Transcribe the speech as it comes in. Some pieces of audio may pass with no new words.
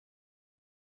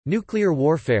Nuclear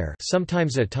warfare,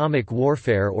 sometimes atomic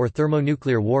warfare or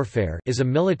thermonuclear warfare, is a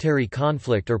military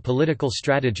conflict or political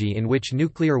strategy in which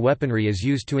nuclear weaponry is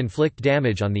used to inflict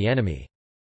damage on the enemy.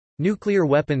 Nuclear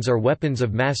weapons are weapons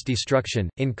of mass destruction.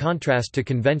 In contrast to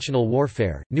conventional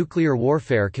warfare, nuclear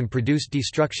warfare can produce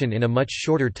destruction in a much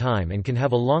shorter time and can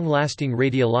have a long-lasting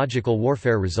radiological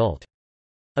warfare result.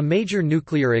 A major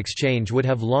nuclear exchange would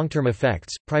have long-term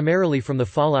effects, primarily from the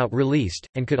fallout released,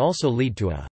 and could also lead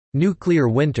to a nuclear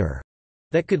winter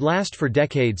that could last for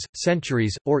decades,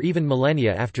 centuries, or even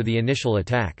millennia after the initial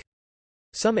attack.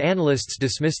 Some analysts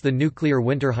dismiss the nuclear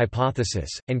winter hypothesis,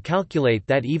 and calculate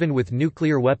that even with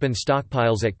nuclear weapon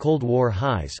stockpiles at Cold War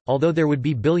highs, although there would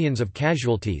be billions of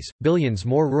casualties, billions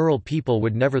more rural people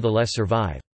would nevertheless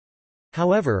survive.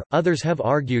 However, others have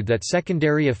argued that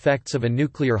secondary effects of a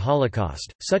nuclear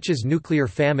holocaust, such as nuclear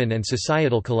famine and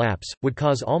societal collapse, would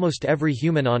cause almost every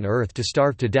human on Earth to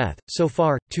starve to death. So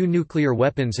far, 2 nuclear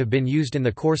weapons have been used in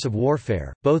the course of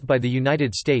warfare, both by the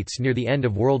United States near the end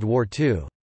of World War II.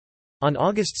 On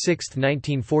August 6,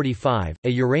 1945, a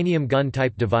uranium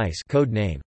gun-type device, code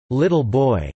name Little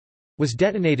Boy, was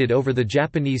detonated over the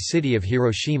Japanese city of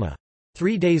Hiroshima.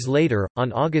 3 days later,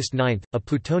 on August 9, a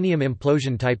plutonium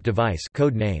implosion-type device,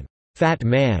 code name Fat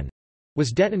Man,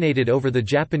 was detonated over the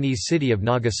Japanese city of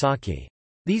Nagasaki.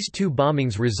 These 2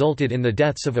 bombings resulted in the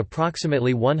deaths of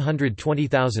approximately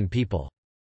 120,000 people.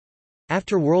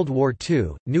 After World War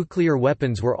II, nuclear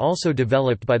weapons were also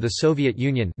developed by the Soviet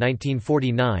Union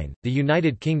 1949, the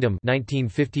United Kingdom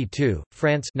 1952,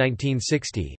 France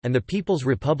 1960, and the People's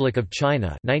Republic of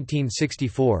China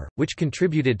 1964, which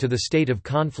contributed to the state of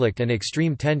conflict and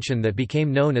extreme tension that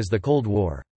became known as the Cold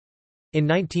War. In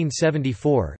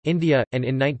 1974, India, and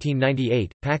in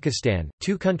 1998, Pakistan,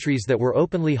 2 countries that were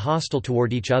openly hostile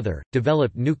toward each other,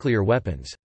 developed nuclear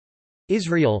weapons.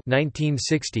 Israel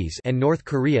 1960s and North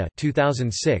Korea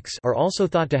 2006 are also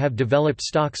thought to have developed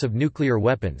stocks of nuclear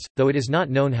weapons, though it is not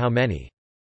known how many.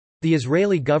 The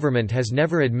Israeli government has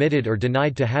never admitted or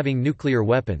denied to having nuclear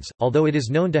weapons, although it is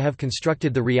known to have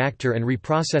constructed the reactor and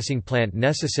reprocessing plant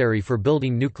necessary for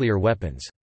building nuclear weapons.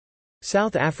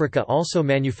 South Africa also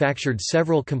manufactured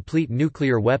several complete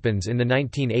nuclear weapons in the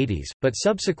 1980s, but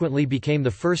subsequently became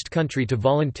the first country to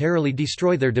voluntarily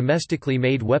destroy their domestically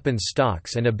made weapons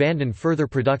stocks and abandon further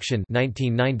production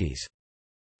 1990s.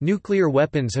 Nuclear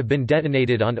weapons have been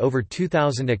detonated on over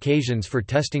 2,000 occasions for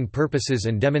testing purposes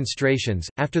and demonstrations.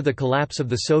 After the collapse of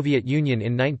the Soviet Union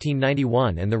in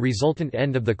 1991 and the resultant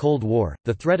end of the Cold War,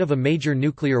 the threat of a major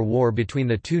nuclear war between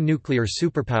the 2 nuclear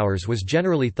superpowers was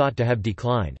generally thought to have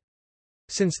declined.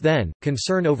 Since then,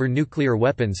 concern over nuclear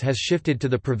weapons has shifted to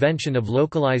the prevention of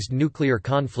localized nuclear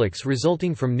conflicts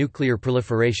resulting from nuclear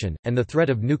proliferation, and the threat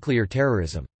of nuclear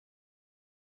terrorism.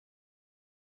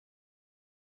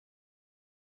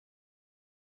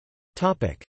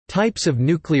 Types of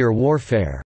nuclear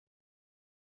warfare.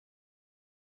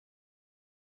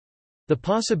 The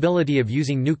possibility of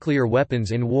using nuclear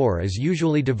weapons in war is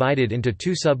usually divided into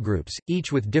 2 subgroups,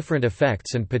 each with different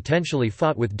effects and potentially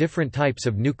fought with different types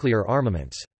of nuclear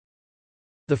armaments.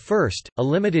 The first, a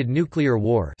limited nuclear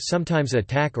war, sometimes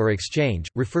attack or exchange,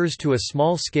 refers to a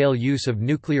small-scale use of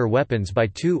nuclear weapons by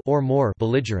 2 or more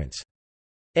belligerents.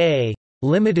 A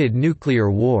limited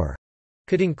nuclear war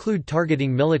could include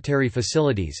targeting military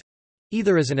facilities,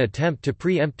 either as an attempt to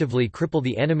preemptively cripple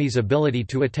the enemy's ability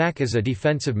to attack as a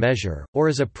defensive measure, or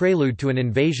as a prelude to an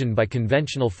invasion by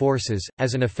conventional forces,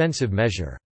 as an offensive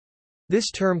measure. This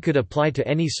term could apply to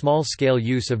any small-scale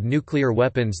use of nuclear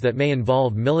weapons that may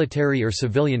involve military or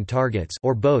civilian targets,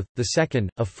 or both. The second,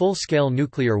 a full-scale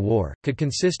nuclear war, could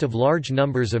consist of large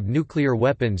numbers of nuclear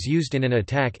weapons used in an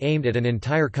attack aimed at an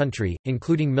entire country,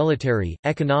 including military,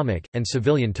 economic, and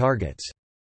civilian targets.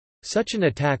 Such an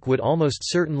attack would almost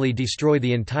certainly destroy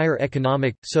the entire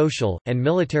economic, social, and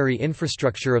military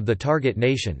infrastructure of the target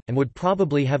nation, and would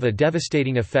probably have a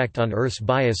devastating effect on Earth's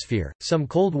biosphere. Some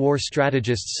Cold War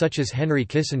strategists such as Henry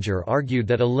Kissinger argued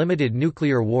that a limited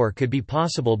nuclear war could be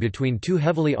possible between 2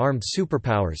 heavily armed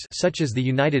superpowers such as the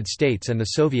United States and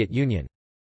the Soviet Union.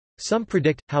 Some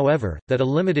predict, however, that a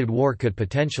limited war could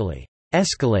potentially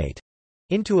escalate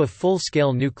into a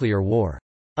full-scale nuclear war.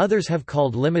 Others have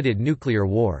called limited nuclear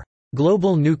war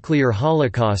global nuclear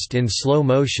holocaust in slow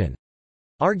motion,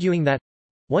 arguing that,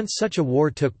 once such a war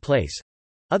took place,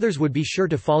 others would be sure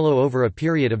to follow over a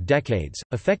period of decades,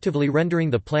 effectively rendering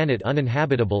the planet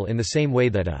uninhabitable in the same way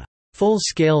that a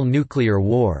full-scale nuclear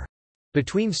war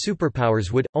between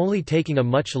superpowers would, only taking a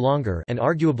much longer and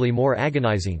arguably more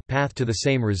agonizing path to the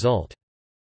same result.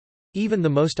 Even the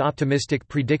most optimistic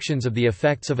predictions of the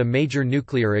effects of a major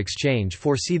nuclear exchange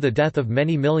foresee the death of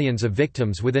many millions of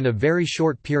victims within a very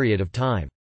short period of time.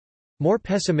 More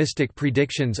pessimistic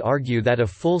predictions argue that a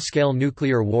full-scale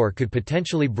nuclear war could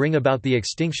potentially bring about the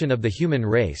extinction of the human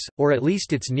race, or at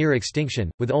least its near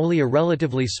extinction, with only a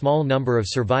relatively small number of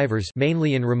survivors,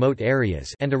 mainly in remote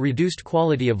areas, and a reduced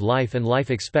quality of life and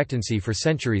life expectancy for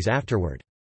centuries afterward.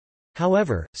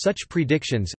 However, such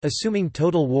predictions, assuming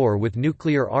total war with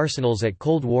nuclear arsenals at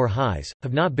Cold War highs,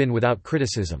 have not been without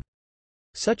criticism.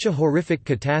 Such a horrific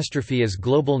catastrophe as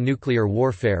global nuclear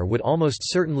warfare would almost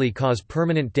certainly cause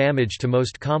permanent damage to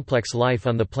most complex life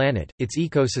on the planet, its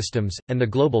ecosystems, and the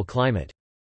global climate.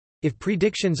 If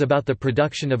predictions about the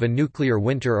production of a nuclear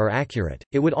winter are accurate,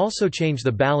 it would also change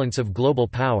the balance of global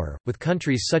power, with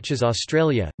countries such as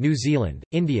Australia, New Zealand,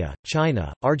 India,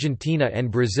 China, Argentina and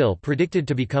Brazil predicted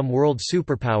to become world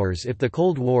superpowers if the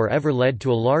Cold War ever led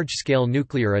to a large-scale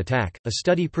nuclear attack. A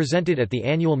study presented at the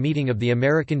annual meeting of the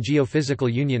American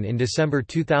Geophysical Union in December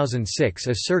 2006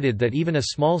 asserted that even a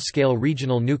small-scale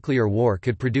regional nuclear war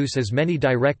could produce as many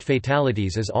direct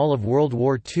fatalities as all of World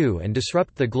War II and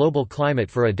disrupt the global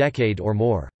climate for a decade or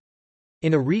more.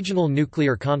 In a regional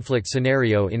nuclear conflict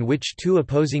scenario in which two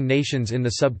opposing nations in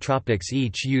the subtropics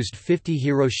each used 50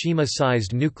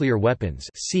 Hiroshima-sized nuclear weapons,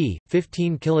 c.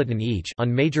 15 kiloton each,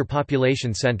 on major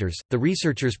population centers, the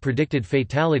researchers predicted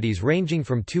fatalities ranging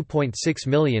from 2.6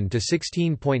 million to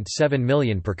 16.7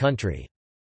 million per country.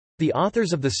 The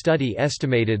authors of the study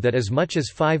estimated that as much as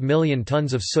 5 million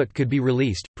tons of soot could be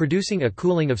released, producing a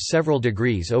cooling of several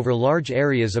degrees over large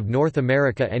areas of North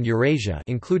America and Eurasia,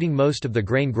 including most of the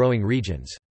grain-growing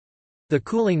regions. The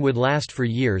cooling would last for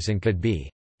years and could be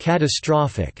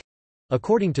catastrophic,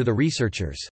 according to the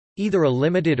researchers. Either a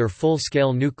limited or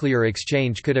full-scale nuclear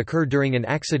exchange could occur during an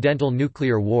accidental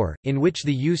nuclear war, in which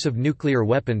the use of nuclear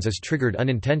weapons is triggered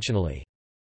unintentionally.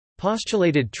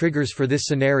 Postulated triggers for this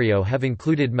scenario have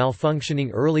included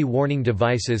malfunctioning early warning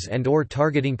devices and/or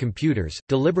targeting computers,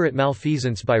 deliberate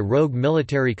malfeasance by rogue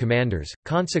military commanders,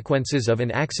 consequences of an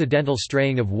accidental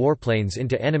straying of warplanes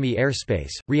into enemy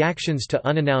airspace, reactions to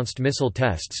unannounced missile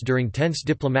tests during tense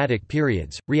diplomatic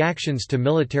periods, reactions to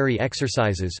military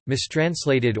exercises,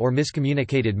 mistranslated or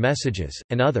miscommunicated messages,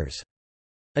 and others.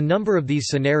 A number of these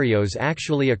scenarios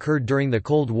actually occurred during the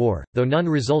Cold War, though none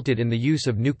resulted in the use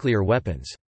of nuclear weapons.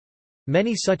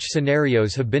 Many such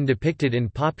scenarios have been depicted in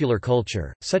popular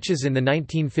culture, such as in the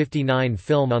 1959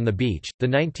 film On the Beach, the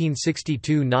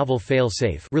 1962 novel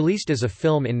Fail-Safe released as a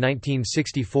film in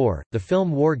 1964, the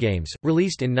film War Games,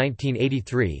 released in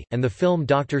 1983, and the film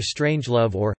Dr.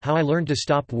 Strangelove or, How I Learned to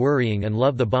Stop Worrying and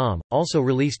Love the Bomb, also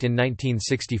released in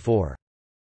 1964.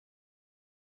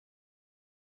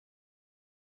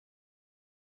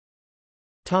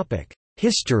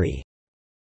 History.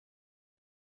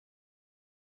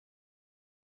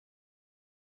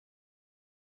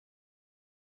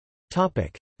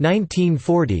 Topic: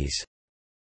 1940s.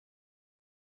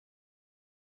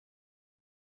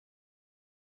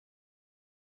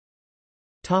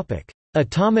 Topic: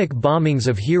 Atomic bombings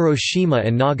of Hiroshima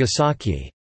and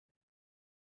Nagasaki.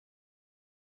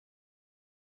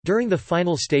 During the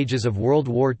final stages of World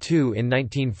War II in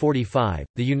 1945,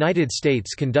 the United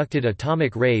States conducted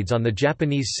atomic raids on the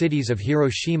Japanese cities of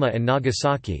Hiroshima and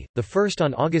Nagasaki, the first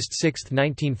on August 6,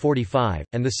 1945,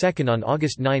 and the second on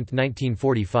August 9,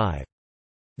 1945.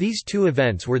 These two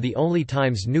events were the only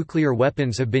times nuclear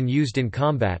weapons have been used in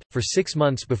combat. For 6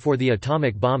 months before the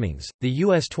atomic bombings, the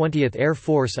U.S. 20th Air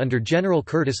Force under General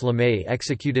Curtis LeMay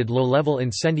executed low-level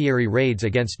incendiary raids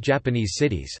against Japanese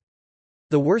cities.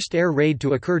 The worst air raid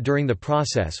to occur during the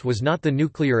process was not the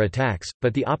nuclear attacks,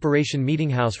 but the Operation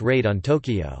Meetinghouse raid on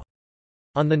Tokyo.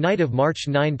 On the night of March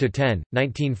 9–10,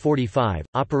 1945,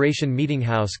 Operation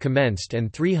Meetinghouse commenced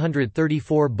and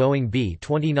 334 Boeing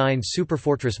B-29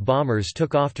 Superfortress bombers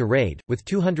took off to raid, with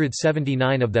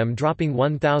 279 of them dropping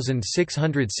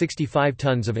 1,665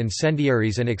 tons of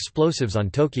incendiaries and explosives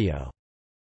on Tokyo.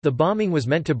 The bombing was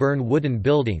meant to burn wooden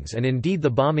buildings, and indeed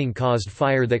the bombing caused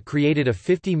fire that created a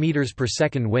 50 meters per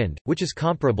second wind, which is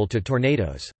comparable to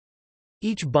tornadoes.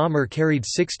 Each bomber carried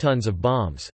 6 tons of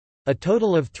bombs. A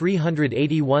total of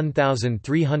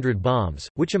 381,300 bombs,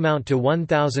 which amount to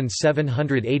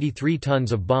 1,783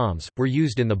 tons of bombs, were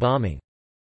used in the bombing.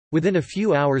 Within a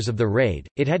few hours of the raid,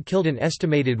 it had killed an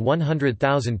estimated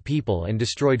 100,000 people and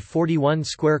destroyed 41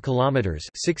 square kilometers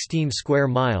 (16 square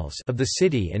miles) of the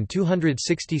city and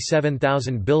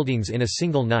 267,000 buildings in a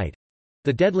single night.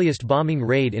 The deadliest bombing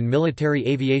raid in military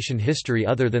aviation history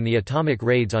other than the atomic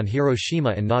raids on Hiroshima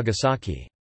and Nagasaki.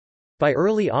 By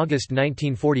early August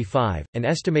 1945, an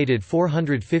estimated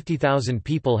 450,000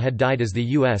 people had died as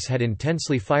the U.S. had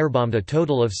intensely firebombed a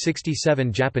total of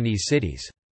 67 Japanese cities.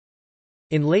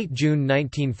 In late June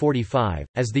 1945,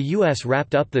 as the U.S.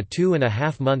 wrapped up the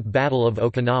 2.5-month Battle of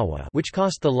Okinawa, which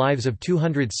cost the lives of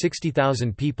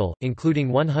 260,000 people, including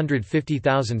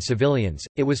 150,000 civilians,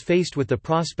 it was faced with the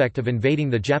prospect of invading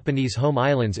the Japanese home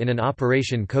islands in an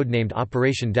operation codenamed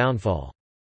Operation Downfall.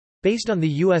 Based on the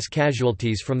U.S.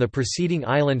 casualties from the preceding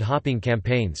island-hopping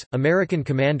campaigns, American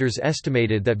commanders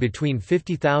estimated that between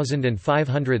 50,000 and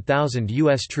 500,000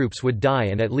 U.S. troops would die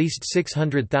and at least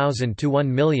 600,000 to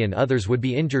 1 million others would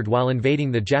be injured while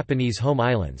invading the Japanese home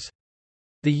islands.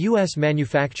 The U.S.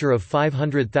 manufacture of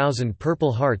 500,000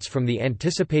 Purple Hearts from the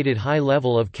anticipated high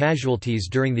level of casualties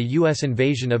during the U.S.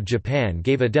 invasion of Japan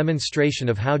gave a demonstration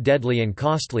of how deadly and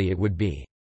costly it would be.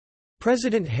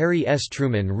 President Harry S.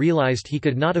 Truman realized he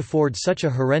could not afford such a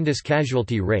horrendous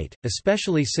casualty rate,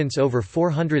 especially since over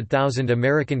 400,000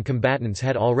 American combatants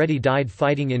had already died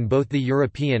fighting in both the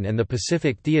European and the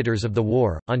Pacific theaters of the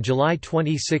war. On July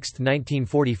 26,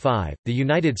 1945, the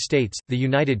United States, the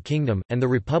United Kingdom, and the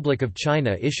Republic of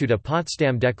China issued a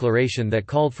Potsdam Declaration that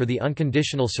called for the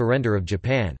unconditional surrender of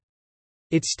Japan.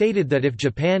 It stated that if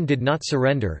Japan did not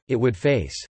surrender, it would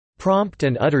face prompt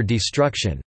and utter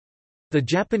destruction. The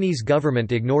Japanese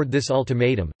government ignored this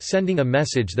ultimatum, sending a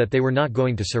message that they were not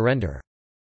going to surrender.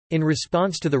 In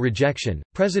response to the rejection,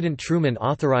 President Truman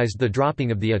authorized the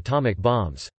dropping of the atomic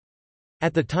bombs.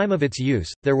 At the time of its use,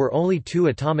 there were only 2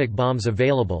 atomic bombs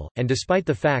available, and despite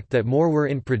the fact that more were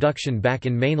in production back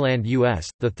in mainland U.S.,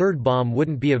 the third bomb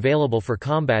wouldn't be available for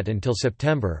combat until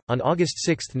September. On August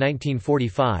 6,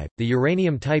 1945, the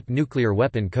uranium-type nuclear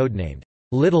weapon codenamed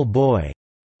Little Boy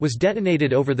was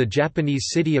detonated over the Japanese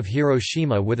city of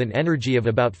Hiroshima with an energy of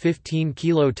about 15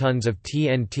 kilotons of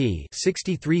TNT,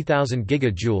 63,000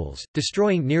 gigajoules,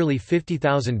 destroying nearly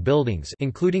 50,000 buildings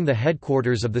including the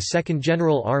headquarters of the 2nd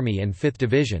General Army and 5th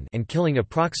Division and killing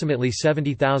approximately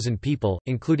 70,000 people,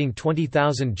 including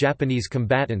 20,000 Japanese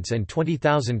combatants and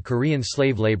 20,000 Korean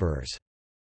slave laborers.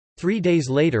 3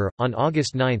 days later, on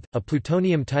August 9, a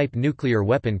plutonium-type nuclear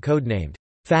weapon codenamed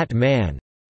Fat Man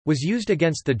was used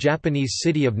against the Japanese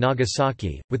city of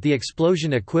Nagasaki, with the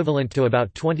explosion equivalent to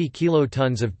about 20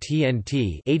 kilotons of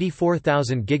TNT,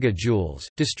 84,000 gigajoules,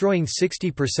 destroying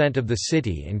 60% of the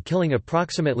city and killing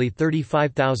approximately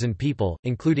 35,000 people,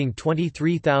 including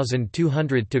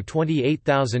 23,200 to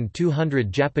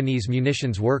 28,200 Japanese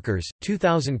munitions workers,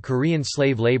 2,000 Korean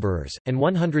slave laborers, and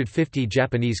 150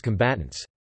 Japanese combatants.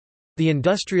 The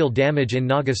industrial damage in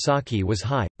Nagasaki was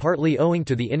high, partly owing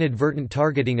to the inadvertent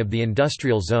targeting of the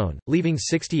industrial zone, leaving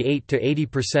 68 to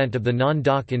 80% of the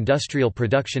non-dock industrial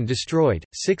production destroyed.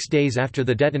 6 days after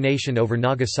the detonation over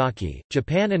Nagasaki,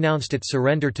 Japan announced its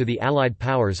surrender to the Allied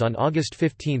powers on August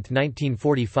 15,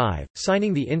 1945,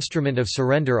 signing the Instrument of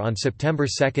Surrender on September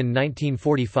 2,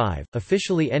 1945,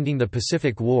 officially ending the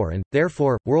Pacific War and,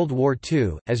 therefore, World War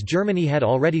II, as Germany had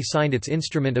already signed its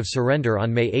Instrument of Surrender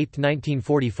on May 8,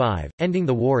 1945. Ending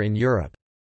the war in Europe.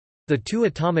 The 2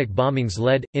 atomic bombings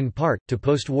led, in part, to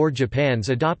post-war Japan's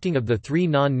adopting of the 3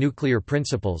 non-nuclear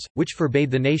principles, which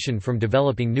forbade the nation from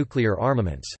developing nuclear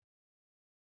armaments.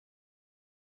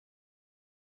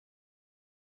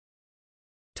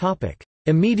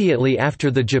 Immediately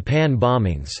after the Japan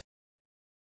bombings.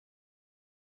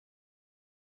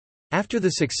 After the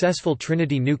successful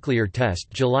Trinity nuclear test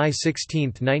July 16,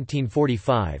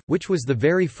 1945, which was the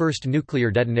very first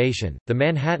nuclear detonation, the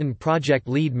Manhattan Project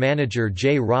lead manager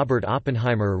J. Robert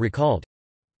Oppenheimer recalled,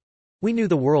 "We knew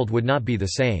the world would not be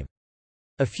the same.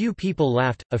 A few people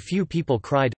laughed, a few people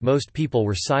cried, most people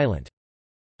were silent.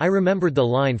 I remembered the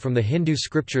line from the Hindu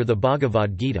scripture the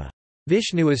Bhagavad Gita.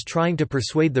 Vishnu is trying to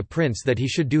persuade the prince that he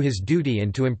should do his duty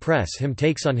and to impress him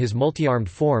takes on his multi-armed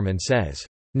form and says,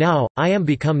 'Now, I am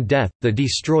become death, the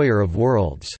destroyer of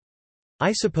worlds.'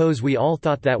 I suppose we all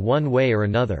thought that one way or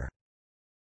another."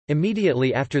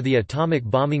 Immediately after the atomic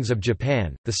bombings of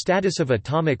Japan, the status of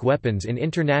atomic weapons in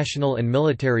international and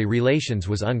military relations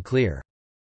was unclear.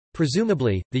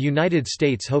 Presumably, the United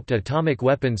States hoped atomic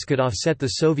weapons could offset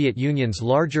the Soviet Union's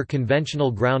larger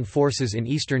conventional ground forces in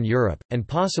Eastern Europe, and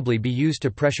possibly be used to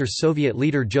pressure Soviet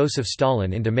leader Joseph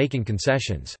Stalin into making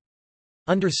concessions.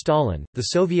 Under Stalin, the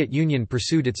Soviet Union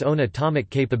pursued its own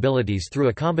atomic capabilities through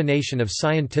a combination of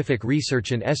scientific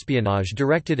research and espionage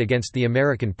directed against the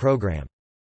American program.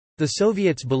 The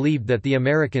Soviets believed that the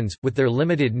Americans, with their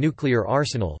limited nuclear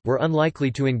arsenal, were unlikely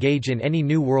to engage in any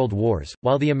new world wars,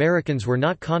 while the Americans were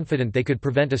not confident they could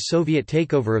prevent a Soviet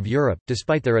takeover of Europe,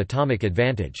 despite their atomic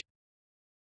advantage.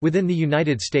 Within the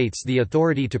United States, the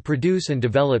authority to produce and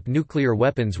develop nuclear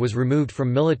weapons was removed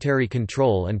from military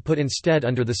control and put instead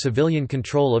under the civilian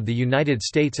control of the United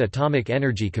States Atomic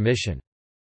Energy Commission.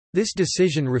 This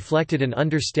decision reflected an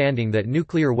understanding that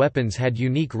nuclear weapons had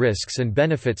unique risks and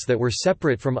benefits that were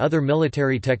separate from other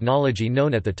military technology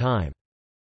known at the time.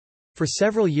 For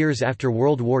several years after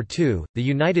World War II, the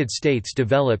United States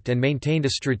developed and maintained a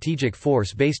strategic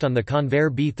force based on the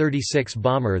Convair B-36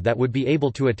 bomber that would be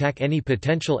able to attack any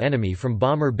potential enemy from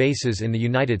bomber bases in the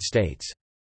United States.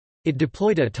 It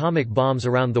deployed atomic bombs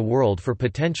around the world for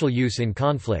potential use in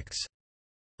conflicts.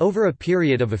 Over a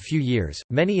period of a few years,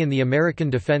 many in the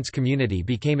American defense community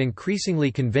became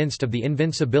increasingly convinced of the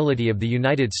invincibility of the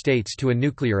United States to a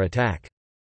nuclear attack.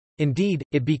 Indeed,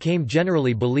 it became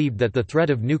generally believed that the threat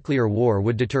of nuclear war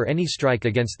would deter any strike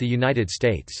against the United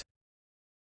States.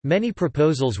 Many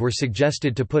proposals were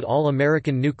suggested to put all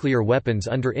American nuclear weapons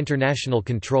under international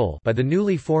control by the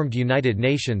newly formed United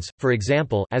Nations, for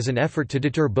example, as an effort to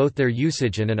deter both their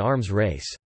usage and an arms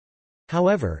race.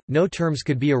 However, no terms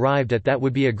could be arrived at that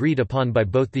would be agreed upon by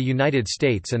both the United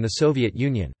States and the Soviet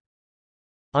Union.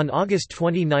 On August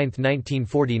 29,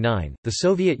 1949, the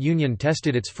Soviet Union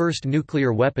tested its first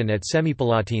nuclear weapon at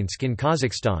Semipalatinsk in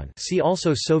Kazakhstan. See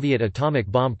also Soviet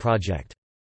atomic bomb project.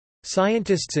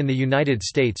 Scientists in the United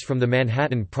States from the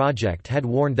Manhattan Project had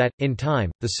warned that, in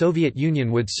time, the Soviet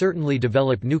Union would certainly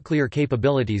develop nuclear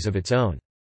capabilities of its own.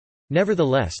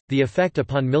 Nevertheless, the effect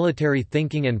upon military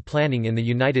thinking and planning in the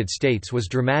United States was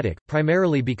dramatic,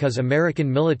 primarily because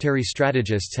American military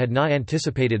strategists had not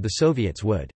anticipated the Soviets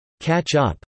would catch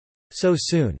up so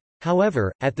soon.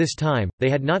 However, at this time, they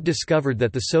had not discovered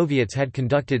that the Soviets had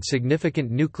conducted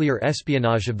significant nuclear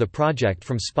espionage of the project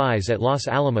from spies at Los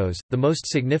Alamos, the most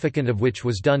significant of which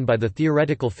was done by the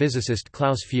theoretical physicist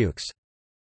Klaus Fuchs.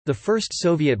 The first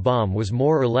Soviet bomb was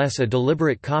more or less a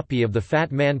deliberate copy of the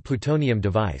Fat Man plutonium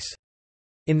device.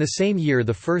 In the same year,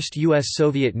 the first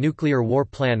U.S.-Soviet nuclear war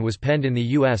plan was penned in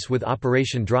the U.S. with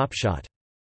Operation Dropshot.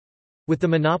 With the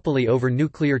monopoly over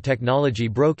nuclear technology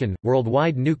broken,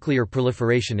 worldwide nuclear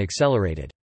proliferation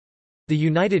accelerated. The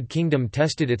United Kingdom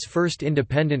tested its first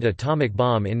independent atomic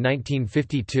bomb in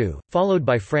 1952, followed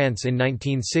by France in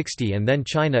 1960 and then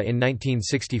China in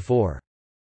 1964.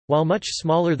 While much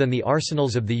smaller than the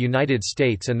arsenals of the United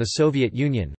States and the Soviet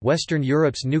Union, Western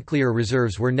Europe's nuclear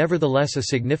reserves were nevertheless a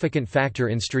significant factor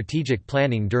in strategic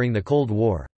planning during the Cold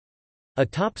War. A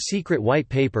top-secret white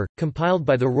paper, compiled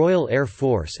by the Royal Air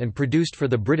Force and produced for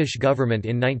the British government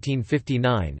in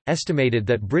 1959, estimated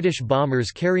that British bombers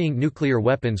carrying nuclear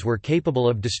weapons were capable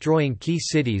of destroying key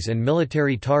cities and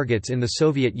military targets in the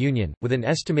Soviet Union, with an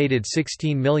estimated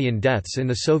 16 million deaths in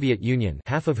the Soviet Union,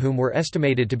 half of whom were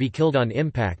estimated to be killed on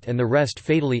impact and the rest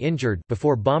fatally injured,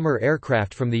 before bomber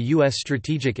aircraft from the U.S.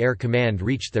 Strategic Air Command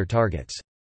reached their targets.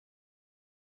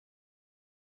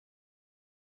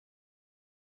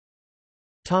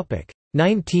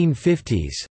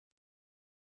 1950s.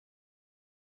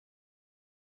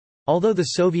 Although the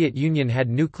Soviet Union had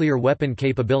nuclear weapon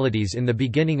capabilities in the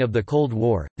beginning of the Cold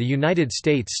War, the United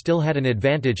States still had an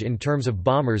advantage in terms of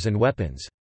bombers and weapons.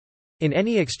 In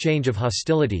any exchange of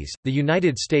hostilities, the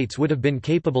United States would have been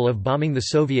capable of bombing the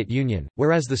Soviet Union,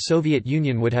 whereas the Soviet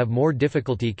Union would have more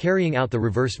difficulty carrying out the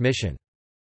reverse mission.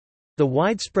 The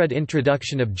widespread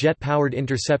introduction of jet-powered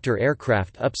interceptor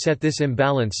aircraft upset this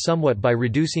imbalance somewhat by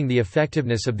reducing the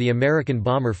effectiveness of the American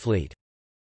bomber fleet.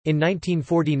 In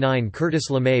 1949, Curtis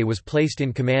LeMay was placed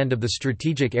in command of the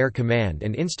Strategic Air Command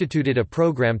and instituted a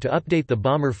program to update the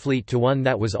bomber fleet to one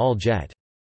that was all-jet.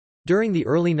 During the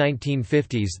early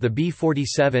 1950s, the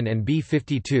B-47 and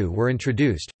B-52 were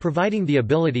introduced, providing the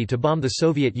ability to bomb the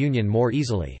Soviet Union more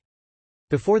easily.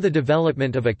 Before the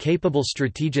development of a capable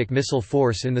strategic missile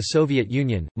force in the Soviet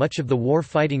Union, much of the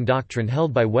war-fighting doctrine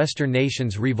held by Western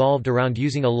nations revolved around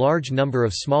using a large number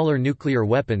of smaller nuclear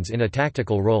weapons in a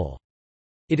tactical role.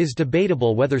 It is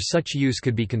debatable whether such use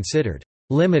could be considered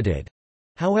limited.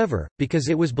 However, because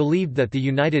it was believed that the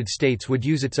United States would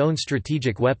use its own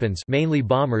strategic weapons, mainly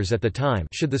bombers at the time,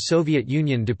 should the Soviet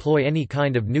Union deploy any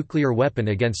kind of nuclear weapon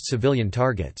against civilian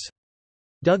targets.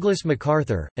 Douglas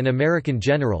MacArthur, an American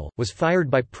general, was fired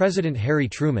by President Harry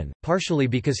Truman, partially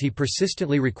because he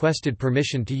persistently requested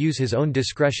permission to use his own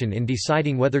discretion in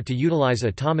deciding whether to utilize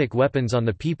atomic weapons on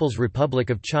the People's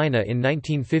Republic of China in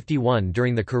 1951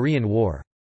 during the Korean War.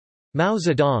 Mao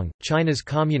Zedong, China's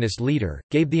communist leader,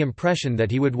 gave the impression that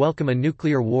he would welcome a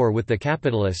nuclear war with the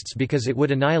capitalists because it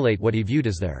would annihilate what he viewed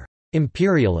as their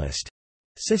imperialist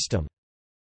system.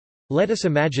 Let us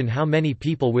imagine how many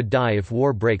people would die if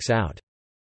war breaks out.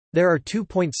 There are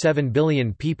 2.7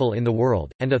 billion people in the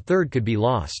world, and a third could be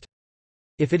lost.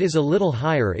 If it is a little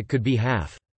higher, it could be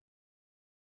half.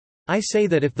 I say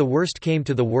that if the worst came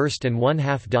to the worst and one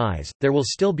half dies, there will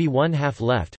still be one half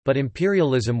left, but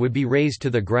imperialism would be razed to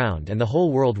the ground and the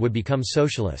whole world would become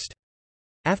socialist.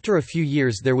 After a few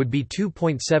years there would be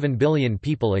 2.7 billion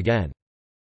people again.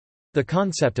 The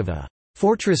concept of a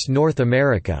 «Fortress North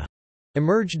America»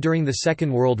 emerged during the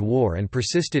Second World War and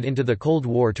persisted into the Cold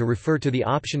War to refer to the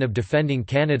option of defending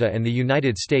Canada and the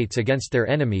United States against their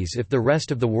enemies if the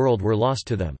rest of the world were lost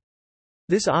to them.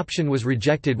 This option was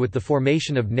rejected with the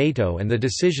formation of NATO and the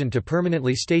decision to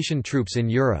permanently station troops in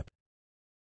Europe.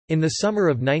 In the summer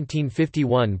of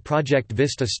 1951 Project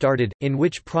Vista started, in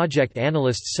which project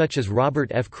analysts such as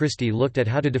Robert F. Christie looked at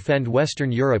how to defend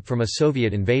Western Europe from a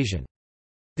Soviet invasion.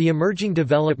 The emerging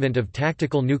development of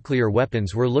tactical nuclear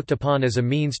weapons were looked upon as a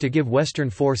means to give Western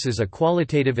forces a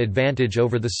qualitative advantage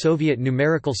over the Soviet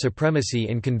numerical supremacy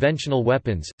in conventional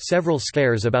weapons. Several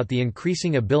scares about the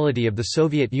increasing ability of the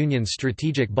Soviet Union's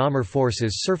strategic bomber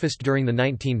forces surfaced during the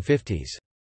 1950s.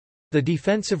 The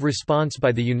defensive response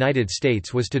by the United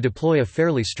States was to deploy a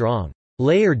fairly strong,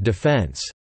 layered defense,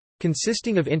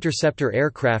 consisting of interceptor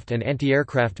aircraft and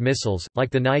anti-aircraft missiles,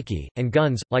 like the Nike, and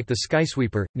guns, like the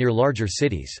Skysweeper, near larger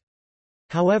cities.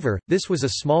 However, this was a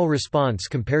small response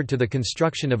compared to the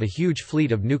construction of a huge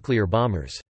fleet of nuclear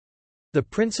bombers. The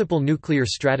principal nuclear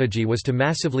strategy was to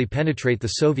massively penetrate the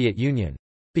Soviet Union.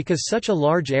 Because such a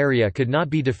large area could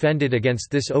not be defended against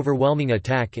this overwhelming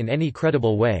attack in any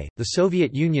credible way, the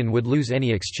Soviet Union would lose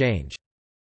any exchange.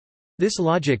 This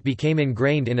logic became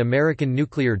ingrained in American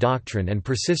nuclear doctrine and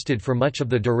persisted for much of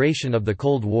the duration of the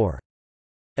Cold War.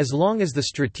 As long as the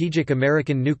strategic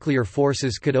American nuclear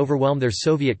forces could overwhelm their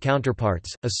Soviet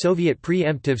counterparts, a Soviet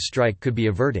preemptive strike could be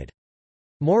averted.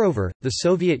 Moreover, the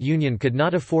Soviet Union could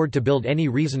not afford to build any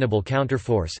reasonable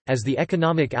counterforce, as the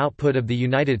economic output of the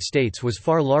United States was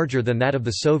far larger than that of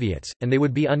the Soviets, and they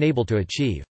would be unable to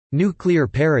achieve nuclear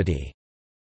parity.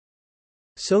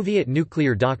 Soviet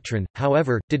nuclear doctrine,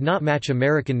 however, did not match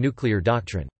American nuclear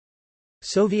doctrine.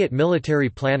 Soviet military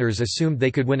planners assumed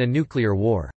they could win a nuclear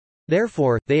war.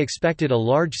 Therefore, they expected a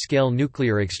large-scale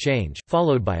nuclear exchange,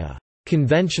 followed by a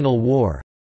conventional war,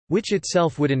 which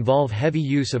itself would involve heavy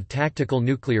use of tactical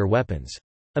nuclear weapons.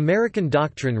 American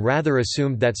doctrine rather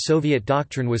assumed that Soviet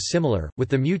doctrine was similar, with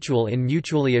the mutual in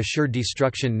mutually assured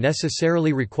destruction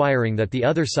necessarily requiring that the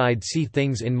other side see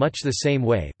things in much the same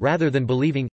way, rather than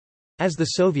believing, as the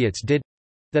Soviets did,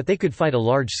 that they could fight a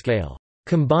large-scale,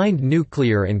 combined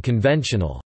nuclear and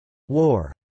conventional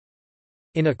war.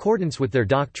 In accordance with their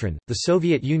doctrine, the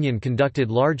Soviet Union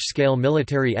conducted large-scale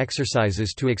military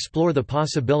exercises to explore the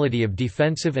possibility of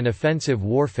defensive and offensive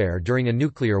warfare during a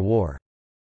nuclear war.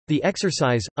 The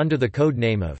exercise, under the code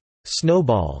name of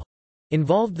Snowball,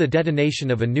 involved the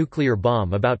detonation of a nuclear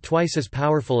bomb about twice as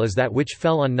powerful as that which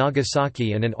fell on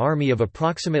Nagasaki and an army of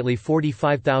approximately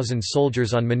 45,000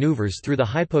 soldiers on maneuvers through the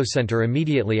hypocenter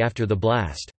immediately after the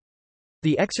blast.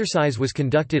 The exercise was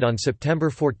conducted on September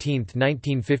 14,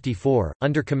 1954,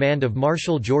 under command of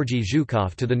Marshal Georgy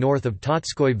Zhukov to the north of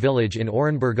Totskoy village in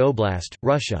Orenburg Oblast,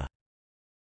 Russia.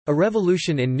 A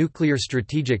revolution in nuclear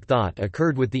strategic thought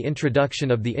occurred with the introduction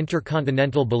of the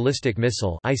Intercontinental Ballistic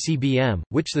Missile (ICBM),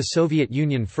 which the Soviet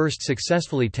Union first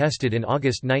successfully tested in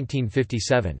August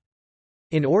 1957.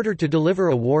 In order to deliver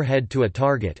a warhead to a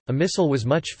target, a missile was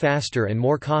much faster and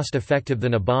more cost-effective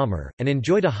than a bomber, and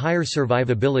enjoyed a higher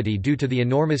survivability due to the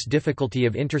enormous difficulty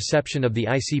of interception of the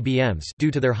ICBMs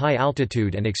due to their high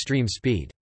altitude and extreme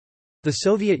speed. The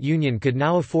Soviet Union could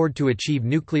now afford to achieve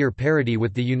nuclear parity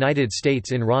with the United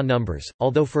States in raw numbers,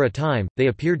 although for a time, they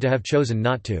appeared to have chosen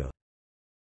not to.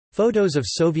 Photos of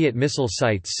Soviet missile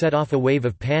sites set off a wave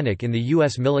of panic in the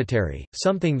U.S. military,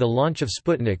 something the launch of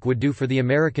Sputnik would do for the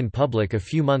American public a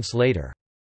few months later.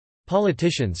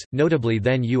 Politicians, notably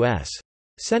then U.S.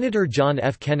 Senator John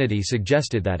F. Kennedy,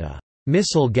 suggested that a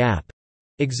 «missile gap»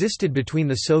 existed between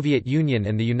the Soviet Union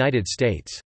and the United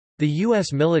States. The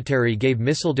U.S. military gave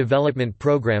missile development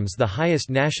programs the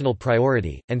highest national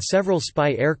priority, and several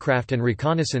spy aircraft and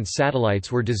reconnaissance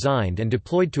satellites were designed and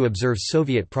deployed to observe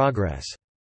Soviet progress.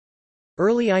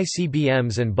 Early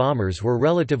ICBMs and bombers were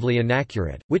relatively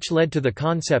inaccurate, which led to the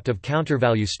concept of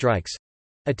counter-value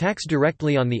strikes—attacks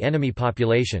directly on the enemy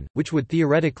population, which would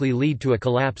theoretically lead to a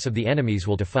collapse of the enemy's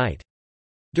will to fight.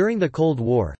 During the Cold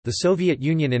War, the Soviet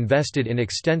Union invested in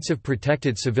extensive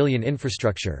protected civilian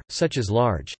infrastructure, such as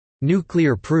large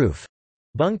nuclear-proof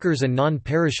bunkers and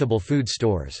non-perishable food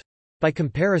stores. By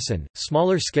comparison,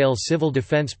 smaller-scale civil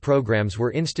defense programs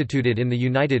were instituted in the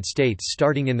United States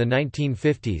starting in the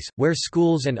 1950s, where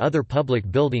schools and other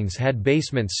public buildings had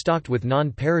basements stocked with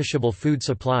non-perishable food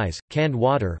supplies, canned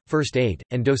water, first aid,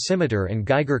 and dosimeter and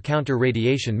Geiger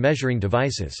counter-radiation measuring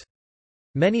devices.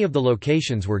 Many of the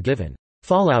locations were given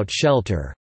fallout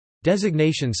shelter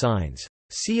designation signs.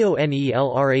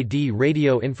 CONELRAD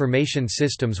radio information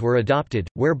systems were adopted,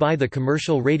 whereby the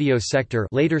commercial radio sector,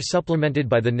 later supplemented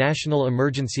by the National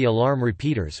Emergency Alarm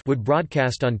Repeaters, would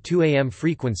broadcast on 2 AM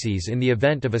frequencies in the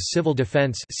event of a civil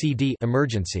defense (CD)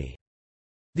 emergency.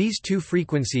 These two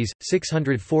frequencies,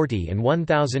 640 and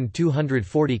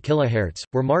 1240 kHz,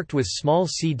 were marked with small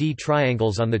CD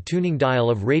triangles on the tuning dial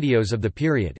of radios of the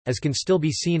period, as can still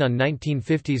be seen on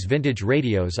 1950s vintage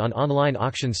radios on online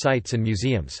auction sites and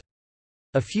museums.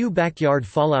 A few backyard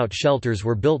fallout shelters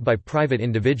were built by private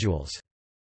individuals.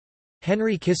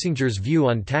 Henry Kissinger's view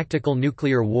on tactical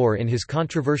nuclear war in his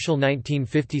controversial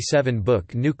 1957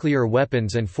 book Nuclear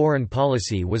Weapons and Foreign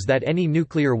Policy was that any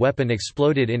nuclear weapon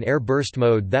exploded in air burst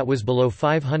mode that was below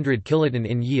 500 kiloton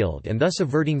in yield and thus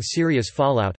averting serious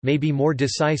fallout, may be more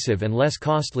decisive and less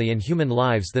costly in human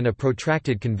lives than a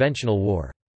protracted conventional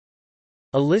war.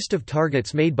 A list of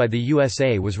targets made by the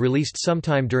USA was released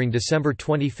sometime during December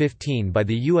 2015 by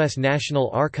the U.S. National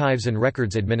Archives and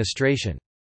Records Administration.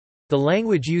 The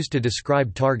language used to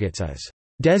describe targets is,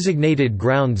 "designated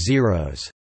ground zeros."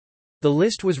 The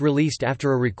list was released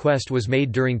after a request was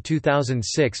made during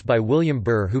 2006 by William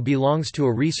Burr, who belongs to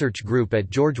a research group at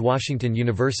George Washington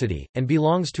University, and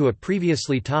belongs to a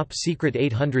previously top-secret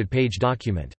 800-page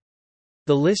document.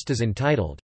 The list is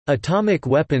entitled, "Atomic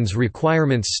Weapons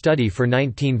Requirements Study for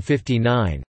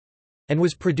 1959", and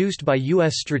was produced by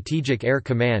U.S. Strategic Air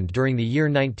Command during the year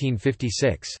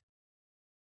 1956.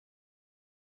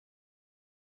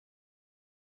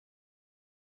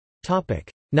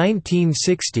 Topic: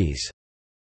 1960s.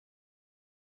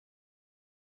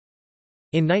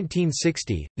 In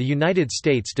 1960, the United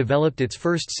States developed its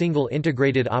first single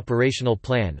integrated operational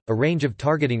plan, a range of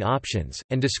targeting options,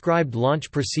 and described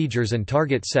launch procedures and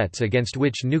target sets against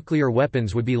which nuclear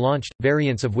weapons would be launched,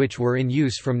 variants of which were in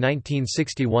use from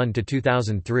 1961 to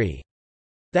 2003.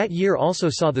 That year also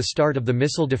saw the start of the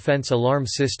Missile Defense Alarm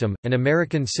System, an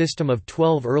American system of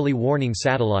 12 early warning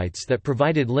satellites that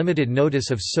provided limited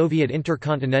notice of Soviet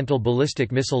intercontinental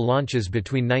ballistic missile launches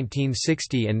between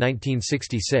 1960 and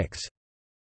 1966.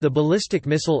 The ballistic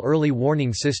missile early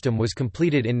warning system was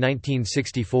completed in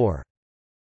 1964.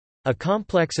 A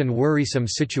complex and worrisome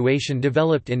situation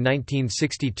developed in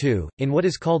 1962, in what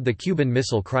is called the Cuban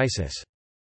Missile Crisis.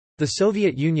 The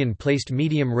Soviet Union placed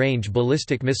medium-range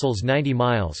ballistic missiles 90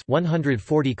 miles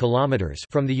 (140 kilometers)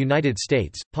 from the United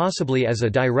States, possibly as a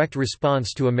direct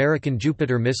response to American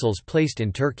Jupiter missiles placed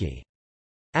in Turkey.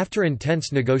 After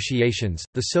intense negotiations,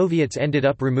 the Soviets ended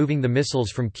up removing the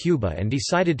missiles from Cuba and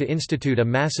decided to institute a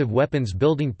massive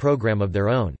weapons-building program of their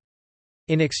own.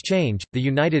 In exchange, the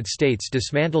United States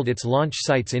dismantled its launch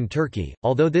sites in Turkey,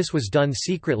 although this was done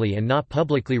secretly and not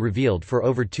publicly revealed for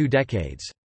over 2 decades.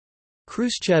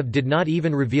 Khrushchev did not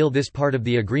even reveal this part of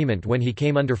the agreement when he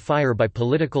came under fire by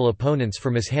political opponents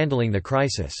for mishandling the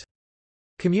crisis.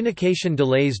 Communication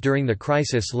delays during the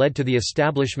crisis led to the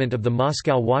establishment of the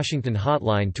Moscow-Washington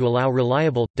hotline to allow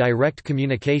reliable, direct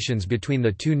communications between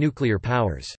the two nuclear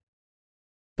powers.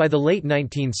 By the late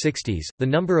 1960s, the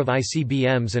number of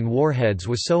ICBMs and warheads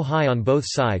was so high on both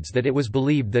sides that it was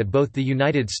believed that both the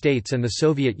United States and the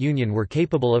Soviet Union were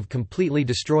capable of completely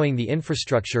destroying the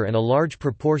infrastructure and a large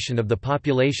proportion of the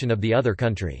population of the other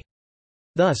country.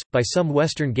 Thus, by some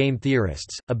Western game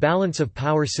theorists, a balance of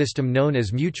power system known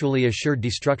as mutually assured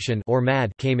destruction or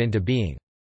MAD came into being.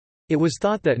 It was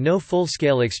thought that no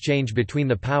full-scale exchange between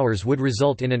the powers would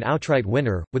result in an outright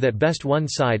winner, with at best one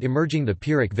side emerging the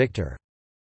Pyrrhic victor.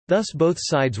 Thus both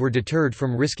sides were deterred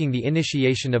from risking the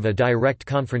initiation of a direct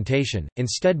confrontation,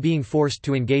 instead being forced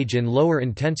to engage in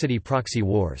lower-intensity proxy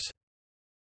wars.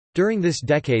 During this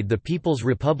decade the People's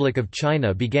Republic of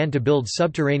China began to build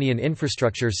subterranean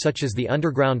infrastructure such as the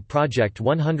underground Project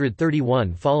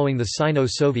 131 following the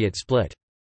Sino-Soviet split.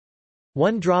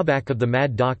 One drawback of the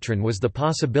MAD doctrine was the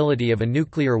possibility of a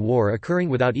nuclear war occurring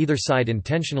without either side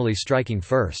intentionally striking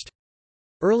first.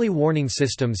 Early warning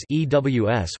systems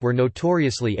 (EWS) were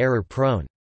notoriously error-prone.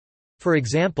 For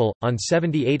example, on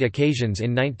 78 occasions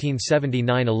in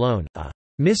 1979 alone, a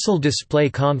 «missile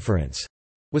display conference»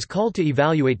 was called to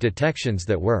evaluate detections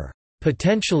that were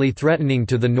 «potentially threatening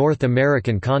to the North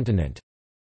American continent».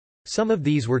 Some of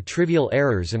these were trivial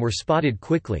errors and were spotted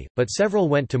quickly, but several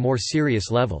went to more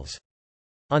serious levels.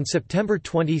 On September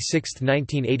 26,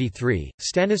 1983,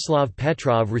 Stanislav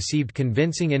Petrov received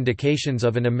convincing indications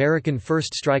of an American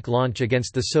first strike launch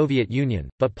against the Soviet Union,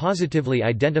 but positively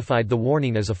identified the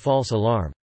warning as a false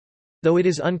alarm. Though it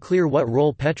is unclear what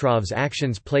role Petrov's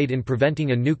actions played in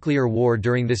preventing a nuclear war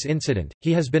during this incident,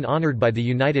 he has been honored by the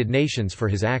United Nations for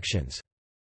his actions.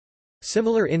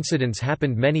 Similar incidents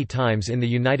happened many times in the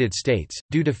United States,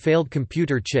 due to failed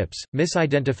computer chips,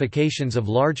 misidentifications of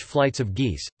large flights of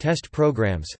geese, test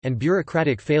programs, and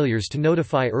bureaucratic failures to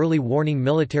notify early warning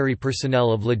military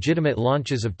personnel of legitimate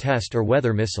launches of test or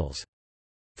weather missiles.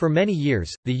 For many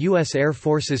years, the U.S. Air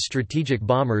Force's strategic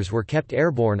bombers were kept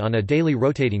airborne on a daily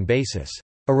rotating basis,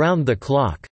 around the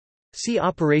clock. See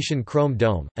Operation Chrome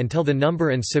Dome. Until the number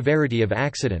and severity of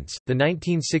accidents, the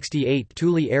 1968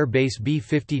 Thule Air Base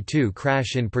B-52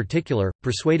 crash in particular,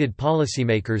 persuaded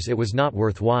policymakers it was not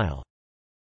worthwhile.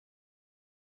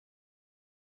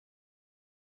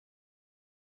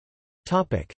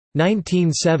 Topic: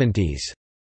 1970s.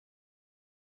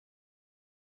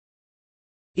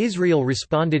 Israel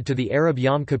responded to the Arab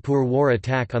Yom Kippur War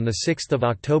attack on 6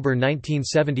 October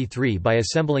 1973 by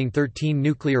assembling 13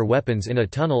 nuclear weapons in a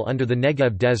tunnel under the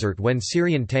Negev desert when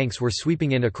Syrian tanks were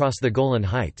sweeping in across the Golan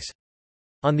Heights.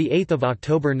 On 8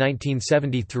 October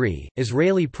 1973,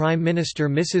 Israeli Prime Minister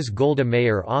Mrs. Golda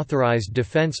Meir authorized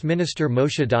Defense Minister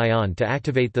Moshe Dayan to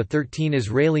activate the 13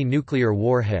 Israeli nuclear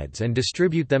warheads and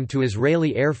distribute them to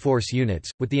Israeli Air Force units,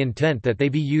 with the intent that they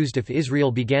be used if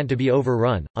Israel began to be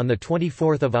overrun. On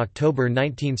 24 October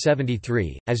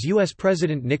 1973, as U.S.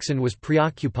 President Nixon was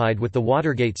preoccupied with the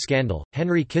Watergate scandal,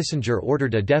 Henry Kissinger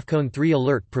ordered a DEFCON 3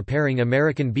 alert preparing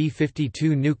American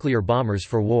B-52 nuclear bombers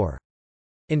for war.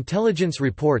 Intelligence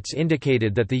reports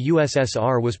indicated that the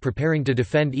USSR was preparing to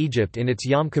defend Egypt in its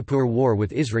Yom Kippur War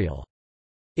with Israel.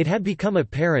 It had become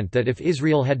apparent that if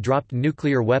Israel had dropped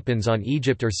nuclear weapons on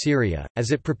Egypt or Syria,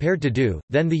 as it prepared to do,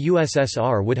 then the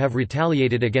USSR would have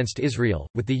retaliated against Israel,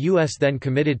 with the US then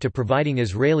committed to providing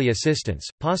Israeli assistance,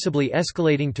 possibly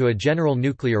escalating to a general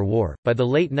nuclear war. By the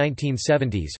late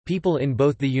 1970s, people in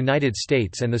both the United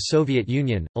States and the Soviet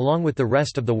Union, along with the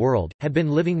rest of the world, had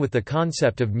been living with the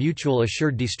concept of mutual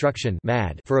assured destruction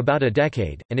 (MAD) for about a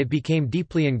decade, and it became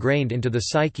deeply ingrained into the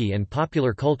psyche and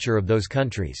popular culture of those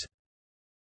countries.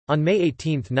 On May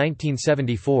 18,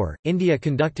 1974, India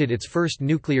conducted its first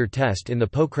nuclear test in the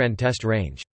Pokhran test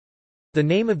range. The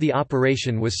name of the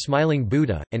operation was Smiling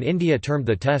Buddha, and India termed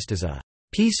the test as a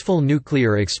peaceful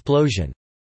nuclear explosion.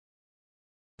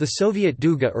 The Soviet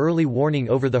Duga early warning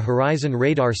over the horizon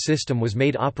radar system was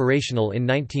made operational in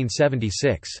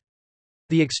 1976.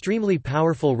 The extremely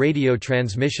powerful radio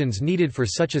transmissions needed for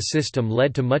such a system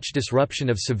led to much disruption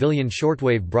of civilian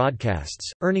shortwave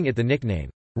broadcasts, earning it the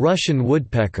nickname Russian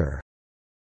woodpecker.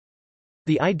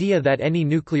 The idea that any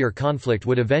nuclear conflict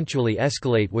would eventually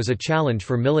escalate was a challenge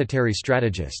for military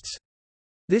strategists.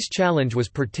 This challenge was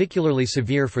particularly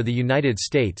severe for the United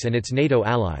States and its NATO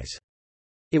allies.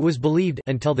 It was believed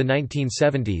until the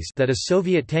 1970s that a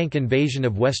Soviet tank invasion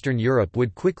of Western Europe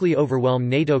would quickly overwhelm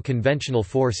NATO conventional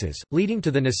forces, leading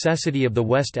to the necessity of the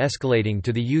West escalating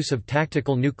to the use of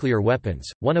tactical nuclear weapons,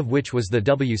 one of which was the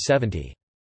W-70.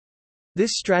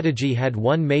 This strategy had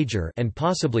one major and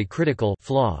possibly critical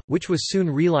flaw, which was soon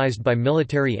realized by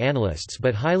military analysts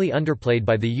but highly underplayed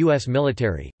by the U.S.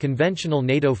 military. Conventional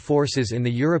NATO forces in the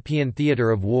European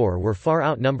theater of war were far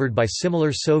outnumbered by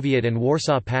similar Soviet and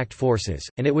Warsaw Pact forces,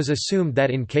 and it was assumed that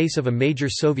in case of a major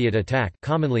Soviet attack,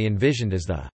 commonly envisioned as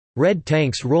the red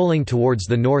tanks rolling towards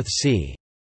the North Sea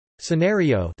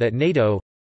scenario, that NATO,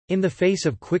 in the face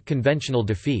of quick conventional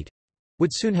defeat, would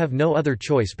soon have no other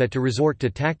choice but to resort to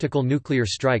tactical nuclear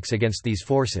strikes against these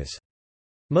forces.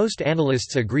 Most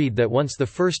analysts agreed that once the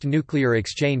first nuclear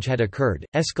exchange had occurred,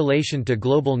 escalation to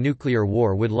global nuclear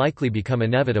war would likely become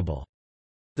inevitable.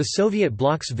 The Soviet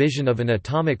bloc's vision of an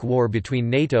atomic war between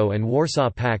NATO and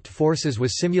Warsaw Pact forces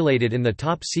was simulated in the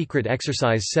top-secret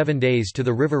exercise 7 Days to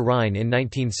the River Rhine in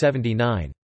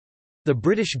 1979. The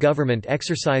British government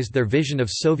exercised their vision of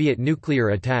Soviet nuclear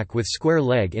attack with square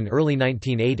leg in early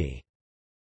 1980.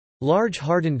 Large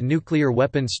hardened nuclear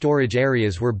weapon storage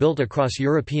areas were built across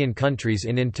European countries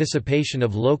in anticipation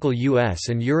of local US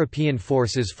and European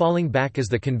forces falling back as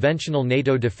the conventional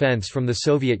NATO defense from the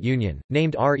Soviet Union,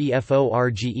 named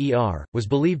REFORGER, was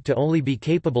believed to only be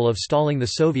capable of stalling the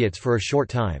Soviets for a short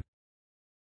time.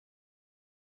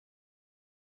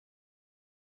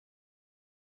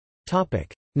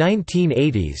 Topic: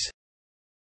 1980s.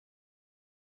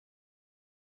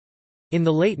 In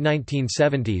the late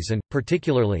 1970s and,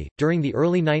 particularly, during the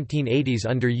early 1980s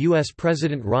under U.S.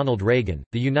 President Ronald Reagan,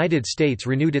 the United States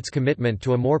renewed its commitment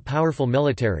to a more powerful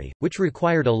military, which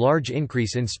required a large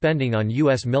increase in spending on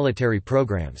U.S. military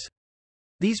programs.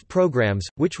 These programs,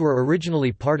 which were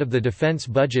originally part of the defense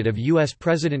budget of U.S.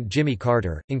 President Jimmy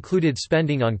Carter, included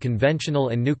spending on conventional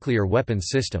and nuclear weapons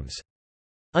systems.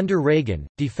 Under Reagan,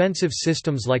 defensive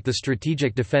systems like the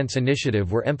Strategic Defense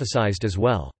Initiative were emphasized as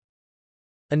well.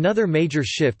 Another major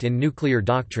shift in nuclear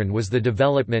doctrine was the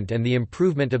development and the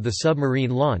improvement of the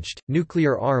submarine-launched,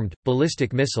 nuclear-armed,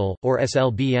 ballistic missile, or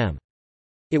SLBM.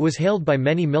 It was hailed by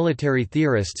many military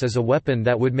theorists as a weapon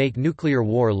that would make nuclear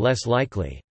war less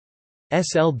likely.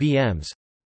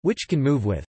 SLBMs—which can move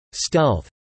with stealth,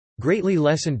 greatly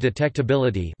lessened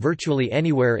detectability virtually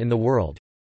anywhere in the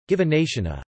world—give a nation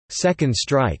a second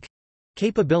strike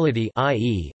capability,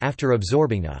 i.e., after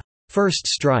absorbing a first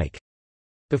strike.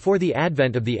 Before the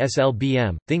advent of the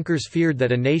SLBM, thinkers feared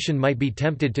that a nation might be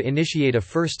tempted to initiate a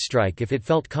first strike if it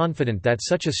felt confident that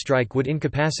such a strike would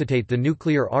incapacitate the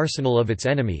nuclear arsenal of its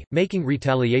enemy, making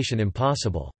retaliation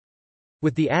impossible.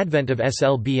 With the advent of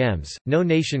SLBMs, no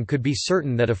nation could be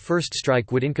certain that a first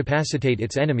strike would incapacitate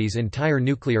its enemy's entire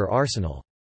nuclear arsenal.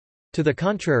 To the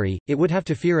contrary, it would have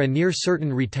to fear a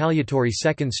near-certain retaliatory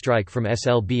second strike from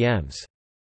SLBMs.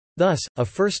 Thus, a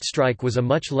first strike was a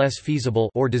much less feasible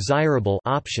or desirable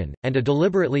option, and a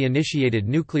deliberately initiated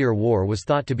nuclear war was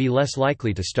thought to be less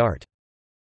likely to start.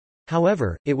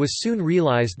 However, it was soon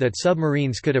realized that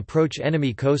submarines could approach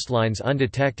enemy coastlines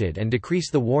undetected and decrease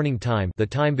the warning time, the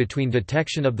time between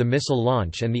detection of the missile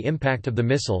launch and the impact of the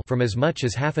missile, from as much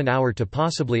as half an hour to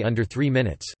possibly under 3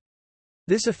 minutes.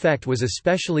 This effect was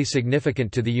especially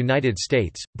significant to the United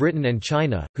States, Britain and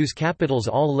China, whose capitals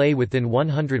all lay within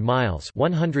 100 miles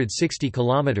 (160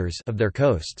 kilometers) of their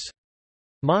coasts.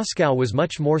 Moscow was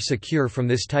much more secure from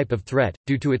this type of threat,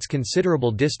 due to its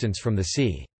considerable distance from the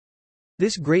sea.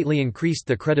 This greatly increased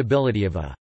the credibility of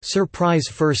a surprise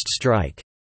first strike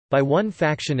by one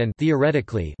faction and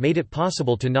theoretically made it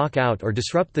possible to knock out or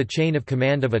disrupt the chain of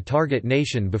command of a target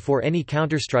nation before any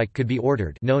counterstrike could be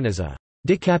ordered, known as a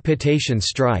decapitation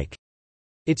strike.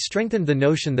 It strengthened the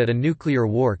notion that a nuclear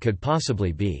war could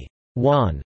possibly be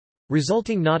won,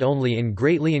 resulting not only in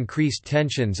greatly increased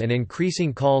tensions and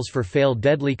increasing calls for failed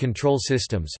deadly control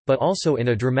systems, but also in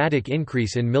a dramatic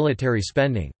increase in military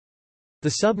spending. The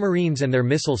submarines and their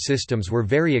missile systems were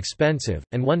very expensive,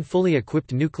 and one fully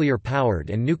equipped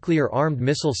nuclear-powered and nuclear-armed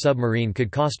missile submarine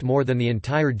could cost more than the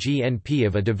entire GNP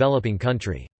of a developing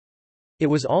country. It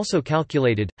was also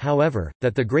calculated, however,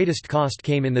 that the greatest cost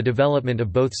came in the development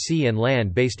of both sea and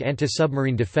land-based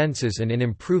anti-submarine defenses and in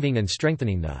improving and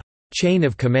strengthening the chain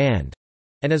of command,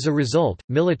 and as a result,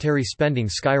 military spending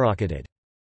skyrocketed.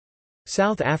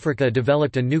 South Africa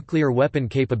developed a nuclear weapon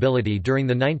capability during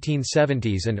the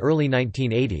 1970s and early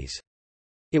 1980s.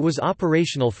 It was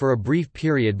operational for a brief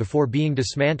period before being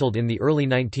dismantled in the early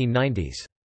 1990s.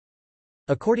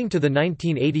 According to the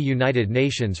 1980 United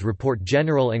Nations Report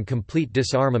General and Complete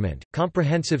Disarmament,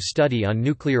 Comprehensive Study on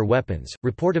Nuclear Weapons,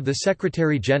 report of the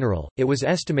Secretary-General, it was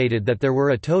estimated that there were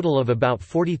a total of about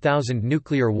 40,000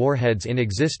 nuclear warheads in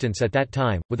existence at that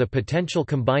time, with a potential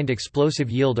combined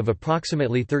explosive yield of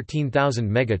approximately 13,000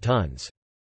 megatons.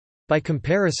 By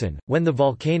comparison, when the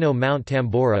volcano Mount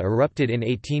Tambora erupted in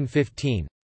 1815,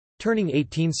 turning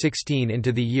 1816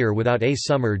 into the year without a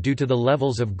summer due to the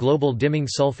levels of global dimming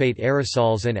sulfate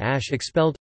aerosols and ash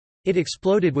expelled, it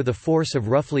exploded with a force of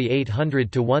roughly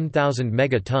 800 to 1,000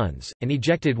 megatons, and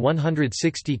ejected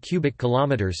 160 cubic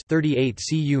kilometers (38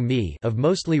 cu-mi) of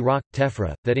mostly rock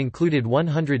tephra, that included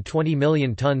 120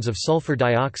 million tons of sulfur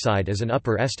dioxide as an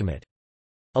upper estimate.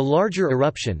 A larger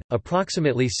eruption,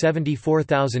 approximately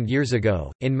 74,000 years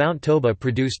ago, in Mount Toba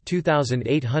produced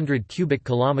 2,800 cubic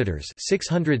kilometers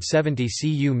 (670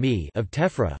 cu-mi) of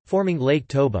tephra, forming Lake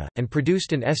Toba, and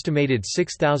produced an estimated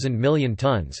 6,000 million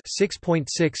tons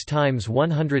 (6.6 times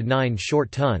 109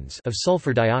 short tons) of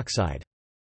sulfur dioxide.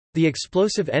 The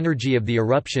explosive energy of the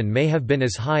eruption may have been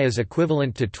as high as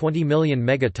equivalent to 20 million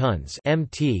megatons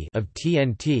 (mt) of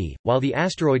TNT, while the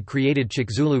asteroid-created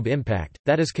Chicxulub impact,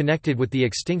 that is connected with the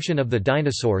extinction of the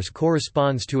dinosaurs,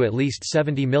 corresponds to at least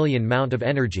 70 million mount of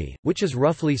energy, which is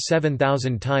roughly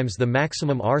 7,000 times the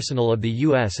maximum arsenal of the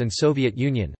US and Soviet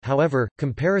Union. However,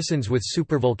 comparisons with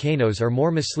supervolcanoes are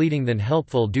more misleading than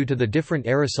helpful due to the different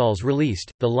aerosols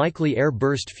released, the likely air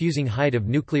burst fusing height of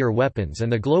nuclear weapons, and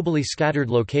the globally scattered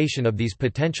location of these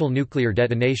potential nuclear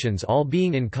detonations, all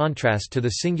being in contrast to the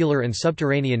singular and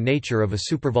subterranean nature of a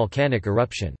supervolcanic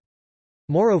eruption.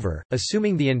 Moreover,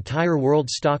 assuming the entire world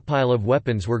stockpile of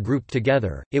weapons were grouped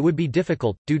together, it would be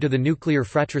difficult, due to the nuclear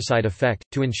fratricide effect,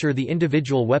 to ensure the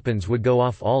individual weapons would go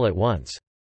off all at once.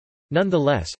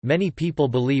 Nonetheless, many people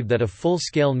believe that a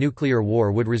full-scale nuclear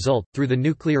war would result, through the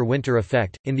nuclear winter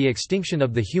effect, in the extinction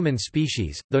of the human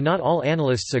species, though not all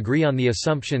analysts agree on the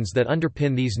assumptions that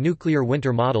underpin these nuclear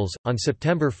winter models. On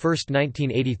September 1,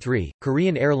 1983,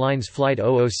 Korean Airlines Flight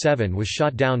 007 was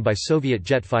shot down by Soviet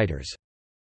jet fighters.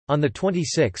 On the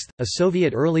 26th, a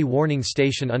Soviet early warning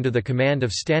station under the command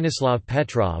of Stanislav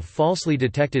Petrov falsely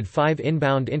detected 5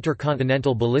 inbound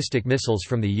intercontinental ballistic missiles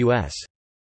from the U.S.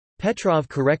 Petrov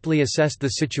correctly assessed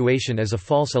the situation as a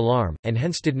false alarm, and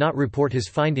hence did not report his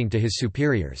finding to his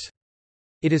superiors.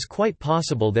 It is quite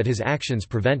possible that his actions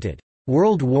prevented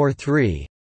World War III,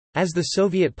 as the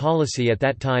Soviet policy at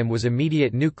that time was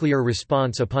immediate nuclear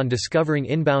response upon discovering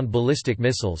inbound ballistic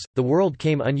missiles. The world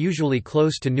came unusually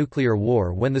close to nuclear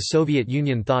war when the Soviet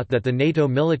Union thought that the NATO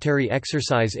military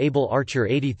exercise Able Archer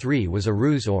 83 was a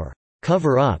ruse or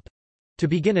cover-up to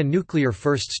begin a nuclear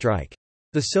first strike.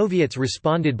 The Soviets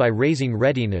responded by raising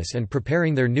readiness and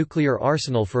preparing their nuclear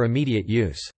arsenal for immediate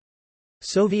use.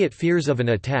 Soviet fears of an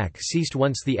attack ceased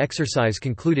once the exercise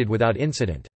concluded without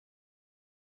incident.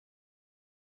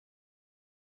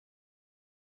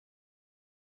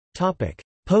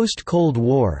 Post-Cold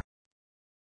War.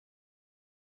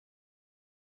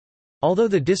 Although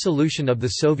the dissolution of the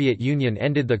Soviet Union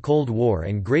ended the Cold War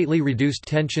and greatly reduced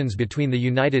tensions between the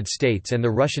United States and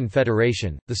the Russian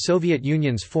Federation, the Soviet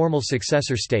Union's formal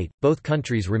successor state, both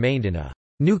countries remained in a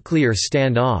nuclear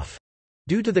standoff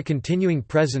due to the continuing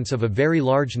presence of a very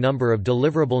large number of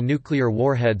deliverable nuclear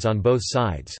warheads on both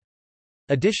sides.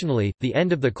 Additionally, the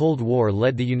end of the Cold War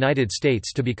led the United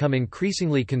States to become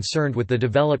increasingly concerned with the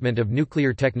development of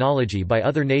nuclear technology by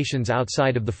other nations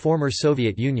outside of the former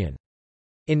Soviet Union.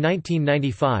 In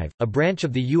 1995, a branch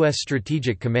of the U.S.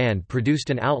 Strategic Command produced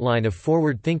an outline of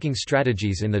forward-thinking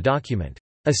strategies in the document,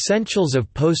 Essentials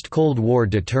of Post-Cold War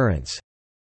Deterrence.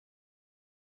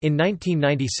 In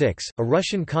 1996, a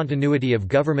Russian continuity of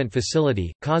government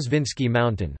facility, Kozvinsky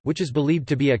Mountain, which is believed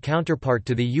to be a counterpart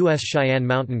to the U.S. Cheyenne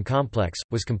Mountain Complex,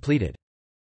 was completed.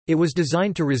 It was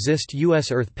designed to resist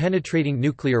U.S. Earth-penetrating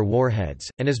nuclear warheads,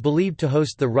 and is believed to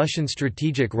host the Russian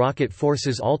Strategic Rocket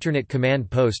Forces Alternate Command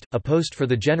Post, a post for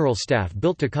the General Staff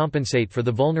built to compensate for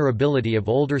the vulnerability of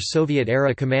older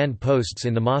Soviet-era command posts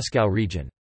in the Moscow region.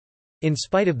 In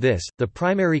spite of this, the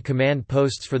primary command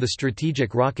posts for the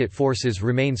Strategic Rocket Forces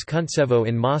remains Kuntsevo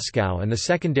in Moscow and the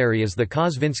secondary is the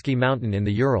Kozvinsky Mountain in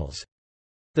the Urals.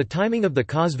 The timing of the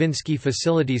Kozvinsky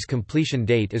facility's completion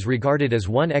date is regarded as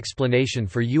one explanation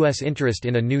for U.S. interest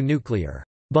in a new nuclear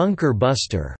bunker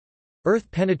buster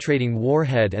Earth-penetrating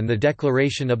warhead and the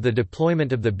declaration of the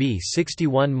deployment of the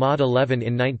B-61 Mod 11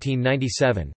 in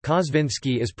 1997.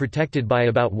 Kozvinsky is protected by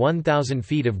about 1,000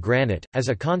 feet of granite. As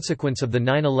a consequence of the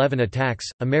 9/11 attacks,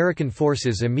 American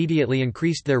forces immediately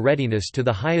increased their readiness to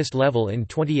the highest level in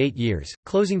 28 years,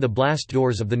 closing the blast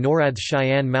doors of the NORAD's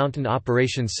Cheyenne Mountain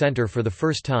Operations Center for the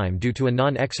first time due to a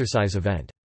non-exercise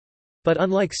event. But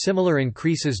unlike similar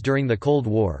increases during the Cold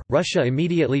War, Russia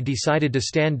immediately decided to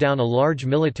stand down a large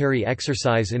military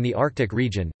exercise in the Arctic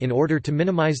region, in order to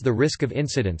minimize the risk of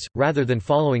incidents, rather than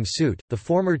following suit. The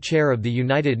former chair of the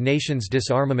United Nations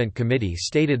Disarmament Committee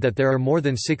stated that there are more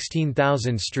than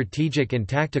 16,000 strategic and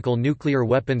tactical nuclear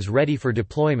weapons ready for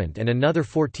deployment and another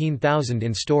 14,000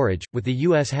 in storage, with the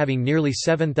U.S. having nearly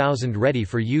 7,000 ready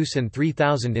for use and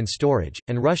 3,000 in storage,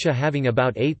 and Russia having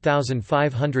about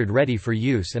 8,500 ready for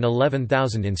use and 11,000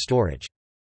 in storage.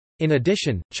 In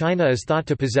addition, China is thought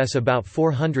to possess about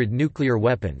 400 nuclear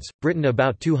weapons, Britain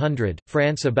about 200,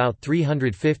 France about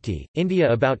 350, India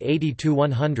about 80 to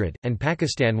 100, and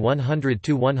Pakistan 100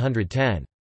 to 110.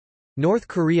 North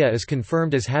Korea is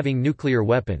confirmed as having nuclear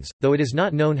weapons, though it is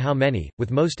not known how many,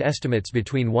 with most estimates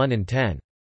between 1 and 10.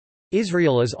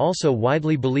 Israel is also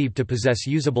widely believed to possess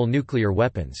usable nuclear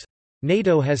weapons.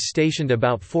 NATO has stationed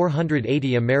about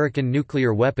 480 American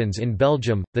nuclear weapons in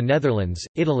Belgium, the Netherlands,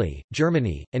 Italy,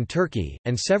 Germany, and Turkey,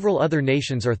 and several other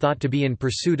nations are thought to be in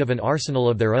pursuit of an arsenal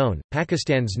of their own.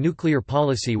 Pakistan's nuclear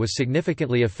policy was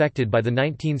significantly affected by the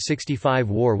 1965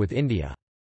 war with India.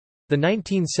 The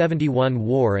 1971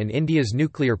 war and India's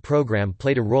nuclear program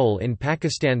played a role in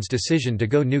Pakistan's decision to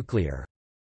go nuclear.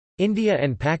 India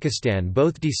and Pakistan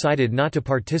both decided not to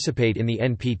participate in the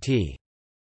NPT.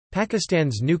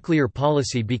 Pakistan's nuclear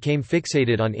policy became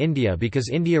fixated on India because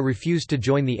India refused to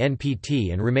join the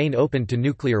NPT and remain open to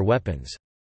nuclear weapons.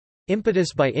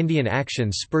 Impetus by Indian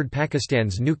actions spurred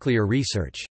Pakistan's nuclear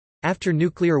research. After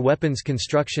nuclear weapons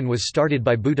construction was started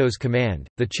by Bhutto's command,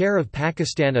 the chair of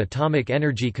Pakistan Atomic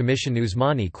Energy Commission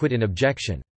Usmani quit in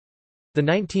objection. The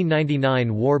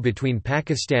 1999 war between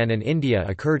Pakistan and India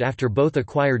occurred after both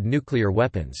acquired nuclear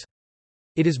weapons.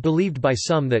 It is believed by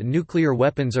some that nuclear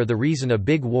weapons are the reason a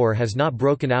big war has not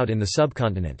broken out in the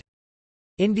subcontinent.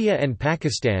 India and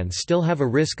Pakistan still have a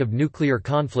risk of nuclear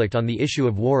conflict on the issue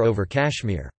of war over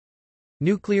Kashmir.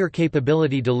 Nuclear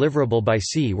capability deliverable by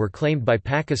sea were claimed by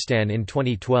Pakistan in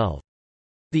 2012.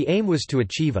 The aim was to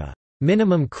achieve a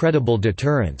minimum credible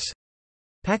deterrence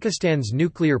Pakistan's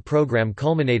nuclear program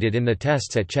culminated in the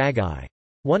tests at Chagai.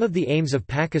 One of the aims of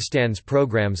Pakistan's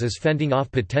programs is fending off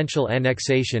potential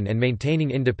annexation and maintaining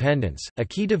independence. A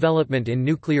key development in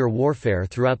nuclear warfare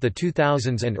throughout the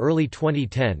 2000s and early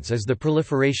 2010s is the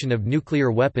proliferation of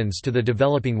nuclear weapons to the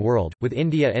developing world, with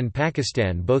India and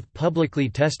Pakistan both publicly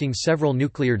testing several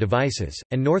nuclear devices,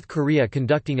 and North Korea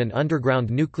conducting an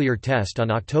underground nuclear test on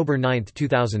October 9,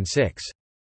 2006.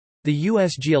 The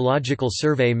U.S. Geological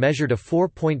Survey measured a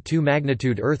 4.2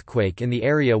 magnitude earthquake in the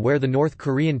area where the North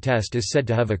Korean test is said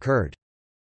to have occurred.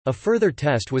 A further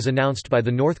test was announced by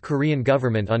the North Korean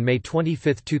government on May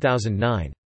 25,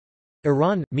 2009.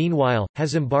 Iran, meanwhile,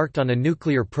 has embarked on a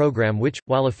nuclear program which,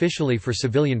 while officially for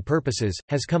civilian purposes,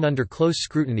 has come under close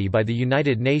scrutiny by the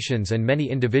United Nations and many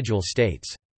individual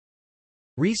states.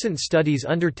 Recent studies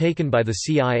undertaken by the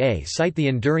CIA cite the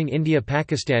enduring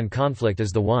India-Pakistan conflict as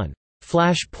the one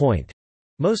flashpoint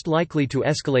most likely to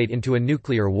escalate into a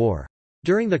nuclear war.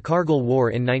 During the Kargil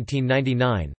War in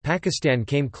 1999, Pakistan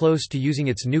came close to using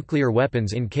its nuclear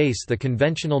weapons in case the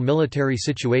conventional military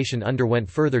situation underwent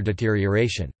further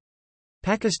deterioration.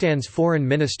 Pakistan's foreign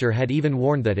minister had even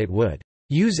warned that it would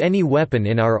use any weapon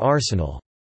in our arsenal,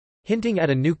 hinting at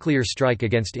a nuclear strike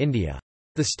against India.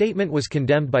 The statement was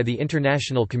condemned by the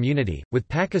international community, with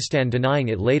Pakistan denying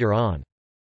it later on.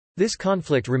 This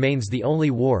conflict remains the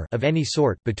only war of any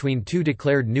sort between two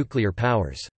declared nuclear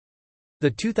powers.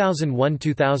 The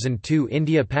 2001–2002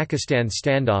 India-Pakistan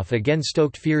standoff again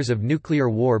stoked fears of nuclear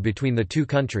war between the two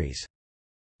countries.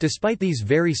 Despite these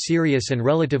very serious and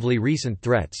relatively recent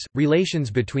threats,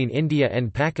 relations between India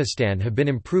and Pakistan have been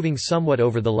improving somewhat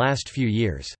over the last few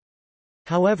years.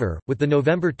 However, with the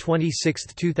November 26,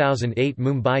 2008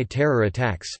 Mumbai terror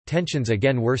attacks, tensions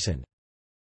again worsened.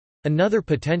 Another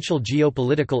potential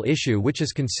geopolitical issue which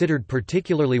is considered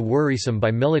particularly worrisome by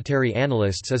military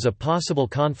analysts is a possible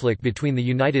conflict between the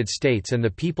United States and the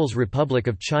People's Republic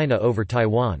of China over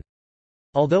Taiwan.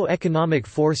 Although economic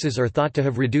forces are thought to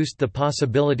have reduced the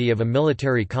possibility of a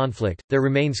military conflict, there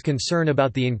remains concern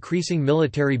about the increasing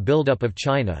military buildup of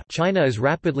China. China is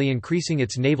rapidly increasing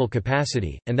its naval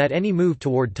capacity, and that any move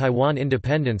toward Taiwan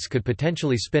independence could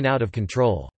potentially spin out of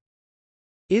control.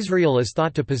 Israel is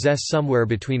thought to possess somewhere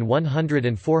between 100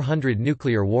 and 400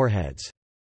 nuclear warheads.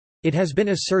 It has been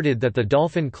asserted that the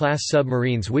Dolphin-class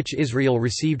submarines which Israel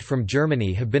received from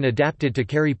Germany have been adapted to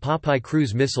carry Popeye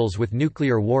cruise missiles with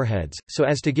nuclear warheads, so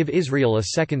as to give Israel a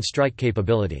second strike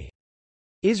capability.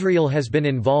 Israel has been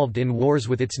involved in wars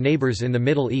with its neighbors in the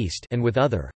Middle East and with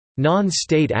other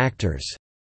non-state actors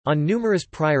on numerous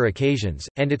prior occasions,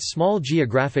 and its small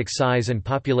geographic size and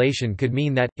population could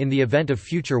mean that, in the event of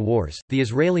future wars, the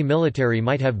Israeli military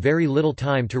might have very little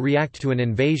time to react to an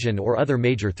invasion or other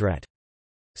major threat.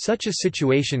 Such a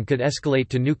situation could escalate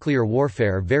to nuclear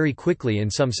warfare very quickly in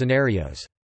some scenarios.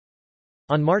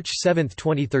 On March 7,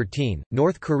 2013,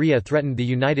 North Korea threatened the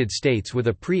United States with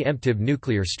a pre-emptive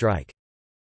nuclear strike.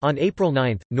 On April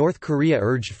 9, North Korea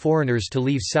urged foreigners to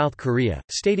leave South Korea,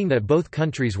 stating that both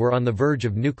countries were on the verge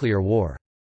of nuclear war.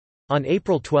 On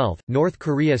April 12, North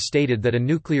Korea stated that a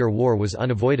nuclear war was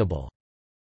unavoidable.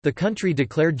 The country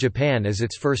declared Japan as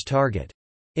its first target.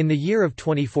 In the year of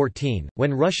 2014,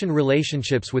 when Russian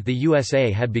relationships with the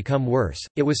USA had become worse,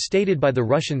 it was stated by the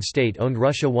Russian state-owned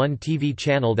Russia One TV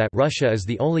channel that Russia is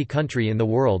the only country in the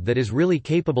world that is really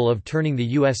capable of turning the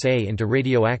USA into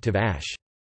radioactive ash.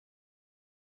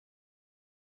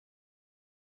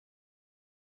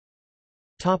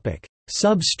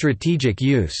 Sub-strategic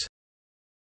use.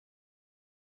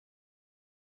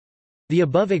 The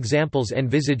above examples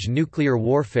envisage nuclear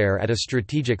warfare at a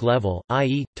strategic level,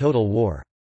 i.e., total war.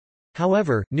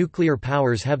 However, nuclear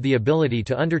powers have the ability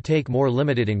to undertake more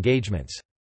limited engagements.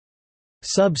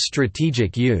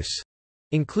 Sub-strategic use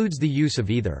includes the use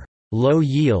of either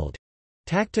low-yield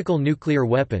tactical nuclear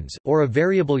weapons, or a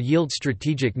variable-yield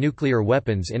strategic nuclear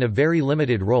weapons in a very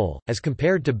limited role, as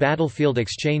compared to battlefield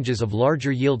exchanges of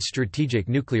larger-yield strategic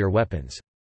nuclear weapons.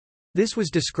 This was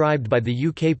described by the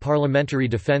UK Parliamentary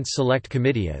Defence Select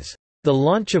Committee as the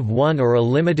launch of one or a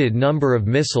limited number of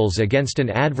missiles against an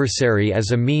adversary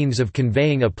as a means of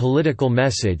conveying a political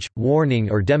message,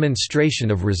 warning or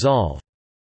demonstration of resolve.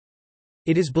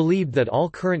 It is believed that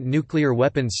all current nuclear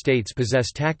weapons states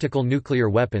possess tactical nuclear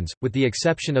weapons, with the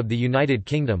exception of the United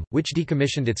Kingdom, which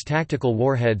decommissioned its tactical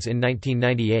warheads in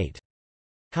 1998.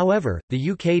 However,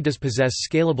 the UK does possess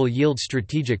scalable yield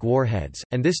strategic warheads,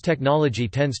 and this technology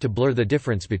tends to blur the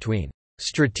difference between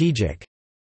strategic,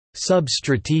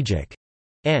 sub-strategic,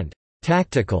 and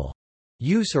tactical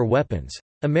use or weapons.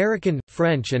 American,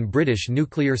 French and British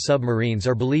nuclear submarines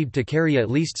are believed to carry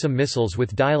at least some missiles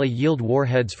with dial-a-yield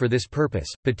warheads for this purpose,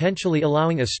 potentially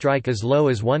allowing a strike as low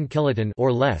as 1 kiloton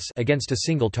or less against a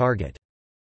single target.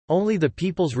 Only the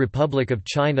People's Republic of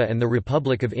China and the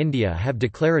Republic of India have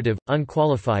declarative,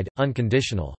 unqualified,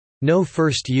 unconditional, no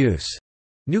first use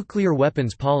nuclear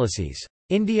weapons policies.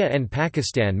 India and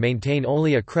Pakistan maintain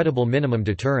only a credible minimum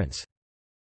deterrence.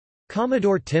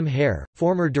 Commodore Tim Hare,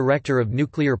 former Director of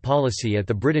Nuclear Policy at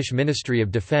the British Ministry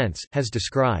of Defence, has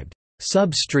described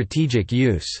sub-strategic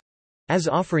use as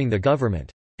offering the government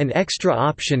an extra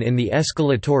option in the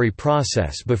escalatory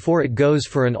process before it goes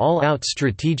for an all-out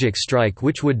strategic strike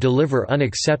which would deliver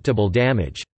unacceptable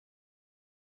damage.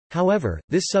 However,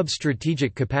 this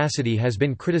sub-strategic capacity has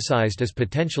been criticised as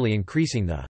potentially increasing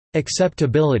the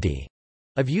acceptability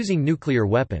of using nuclear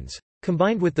weapons.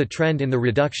 Combined with the trend in the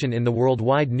reduction in the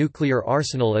worldwide nuclear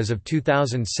arsenal as of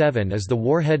 2007 is the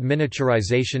warhead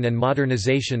miniaturization and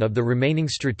modernization of the remaining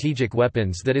strategic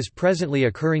weapons that is presently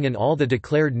occurring in all the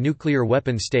declared nuclear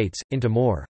weapon states, into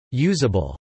more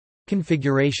usable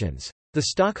configurations. The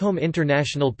Stockholm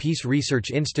International Peace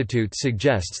Research Institute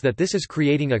suggests that this is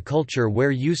creating a culture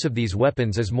where use of these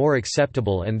weapons is more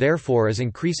acceptable and therefore is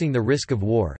increasing the risk of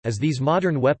war, as these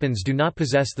modern weapons do not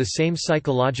possess the same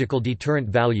psychological deterrent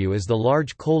value as the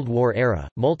large Cold War era,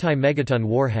 multi-megaton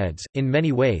warheads. In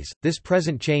many ways, this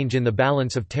present change in the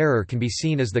balance of terror can be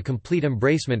seen as the complete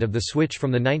embracement of the switch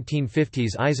from the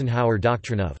 1950s Eisenhower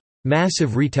doctrine of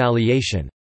massive retaliation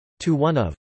to one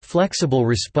of flexible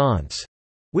response,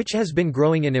 which has been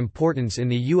growing in importance in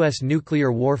the U.S.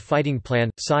 nuclear war fighting plan,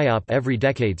 PSYOP, every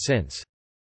decade since.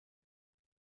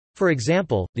 For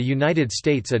example, the United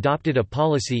States adopted a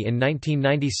policy in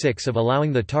 1996 of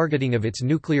allowing the targeting of its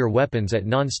nuclear weapons at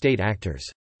non-state actors,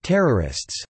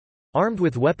 terrorists, armed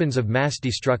with weapons of mass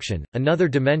destruction. Another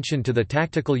dimension to the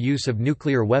tactical use of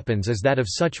nuclear weapons is that of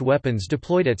such weapons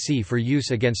deployed at sea for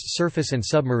use against surface and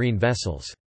submarine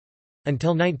vessels.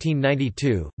 Until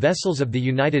 1992, vessels of the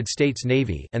United States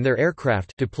Navy and their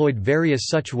aircraft deployed various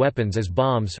such weapons as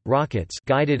bombs, rockets,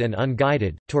 guided and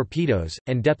unguided, torpedoes,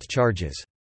 and depth charges.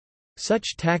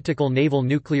 Such tactical naval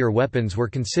nuclear weapons were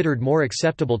considered more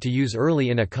acceptable to use early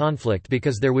in a conflict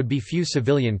because there would be few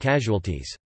civilian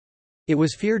casualties. It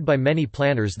was feared by many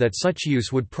planners that such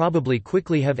use would probably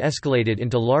quickly have escalated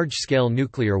into large-scale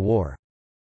nuclear war.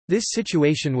 This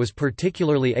situation was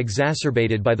particularly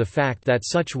exacerbated by the fact that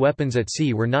such weapons at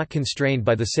sea were not constrained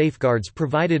by the safeguards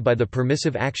provided by the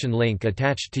permissive action link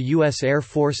attached to U.S. Air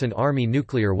Force and Army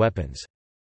nuclear weapons.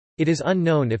 It is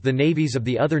unknown if the navies of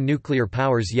the other nuclear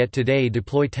powers yet today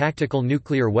deploy tactical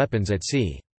nuclear weapons at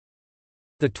sea.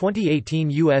 The 2018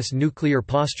 U.S. Nuclear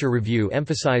Posture Review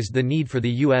emphasized the need for the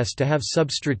U.S. to have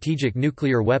sub-strategic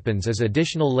nuclear weapons as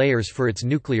additional layers for its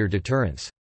nuclear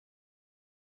deterrence.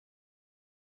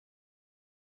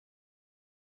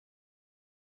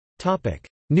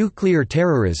 Nuclear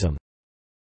terrorism.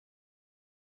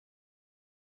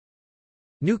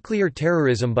 Nuclear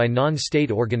terrorism by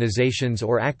non-state organizations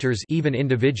or actors, even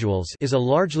individuals, is a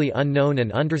largely unknown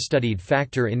and understudied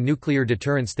factor in nuclear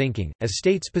deterrence thinking, as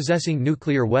states possessing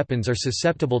nuclear weapons are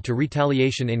susceptible to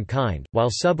retaliation in kind, while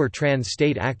sub- or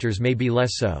trans-state actors may be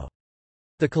less so.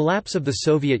 The collapse of the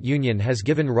Soviet Union has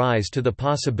given rise to the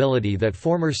possibility that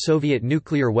former Soviet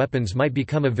nuclear weapons might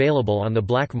become available on the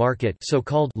black market,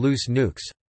 so-called loose nukes.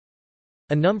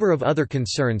 A number of other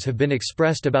concerns have been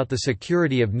expressed about the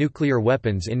security of nuclear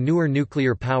weapons in newer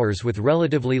nuclear powers with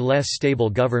relatively less stable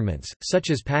governments,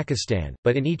 such as Pakistan,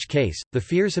 but in each case, the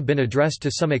fears have been addressed to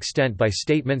some extent by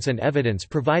statements and evidence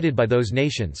provided by those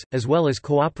nations, as well as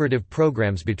cooperative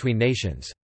programs between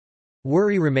nations.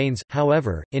 Worry remains,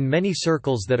 however, in many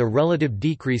circles that a relative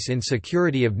decrease in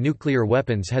security of nuclear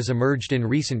weapons has emerged in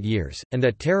recent years, and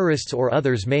that terrorists or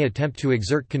others may attempt to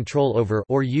exert control over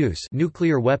or use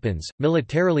nuclear weapons,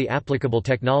 militarily applicable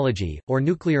technology, or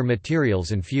nuclear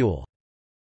materials and fuel.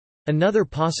 Another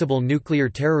possible nuclear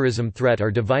terrorism threat are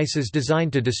devices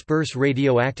designed to disperse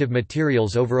radioactive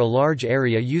materials over a large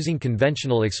area using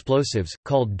conventional explosives,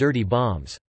 called dirty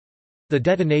bombs. The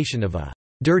detonation of a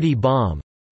dirty bomb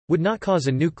would not cause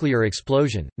a nuclear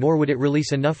explosion, nor would it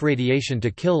release enough radiation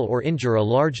to kill or injure a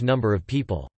large number of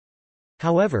people.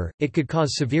 However, it could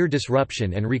cause severe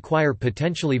disruption and require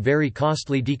potentially very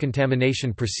costly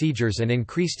decontamination procedures and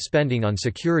increased spending on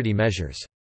security measures.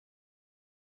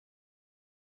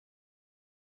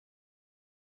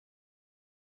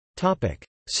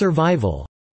 Survival.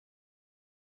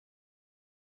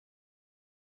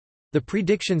 The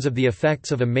predictions of the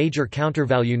effects of a major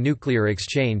countervalue nuclear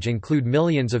exchange include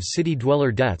millions of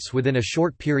city-dweller deaths within a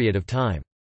short period of time.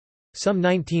 Some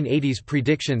 1980s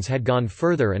predictions had gone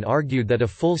further and argued that a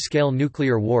full-scale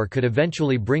nuclear war could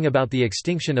eventually bring about the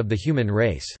extinction of the human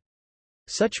race.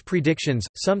 Such predictions,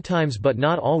 sometimes but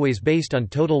not always based on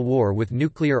total war with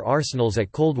nuclear arsenals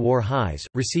at Cold War highs,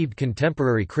 received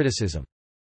contemporary criticism.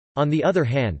 On the other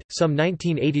hand, some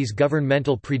 1980s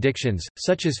governmental predictions,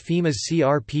 such as FEMA's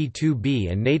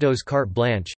CRP-2B and NATO's carte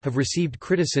blanche, have received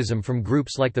criticism from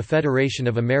groups like the Federation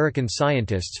of American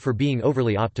Scientists for being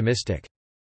overly optimistic.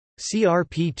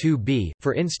 CRP-2B,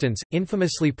 for instance,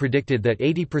 infamously predicted that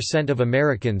 80% of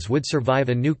Americans would survive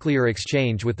a nuclear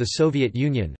exchange with the Soviet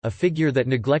Union, a figure that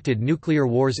neglected nuclear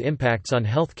war's impacts on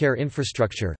healthcare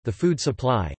infrastructure, the food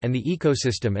supply, and the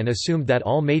ecosystem and assumed that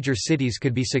all major cities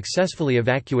could be successfully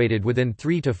evacuated within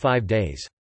 3 to 5 days.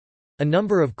 A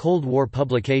number of Cold War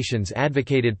publications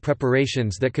advocated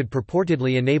preparations that could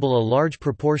purportedly enable a large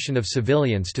proportion of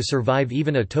civilians to survive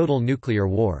even a total nuclear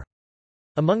war.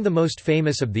 Among the most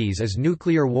famous of these is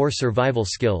Nuclear War Survival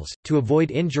Skills, to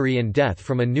avoid injury and death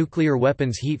from a nuclear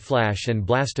weapon's heat flash and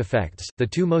blast effects, the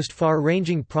two most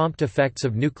far-ranging prompt effects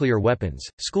of nuclear weapons.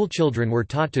 Schoolchildren were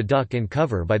taught to duck and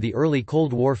cover by the early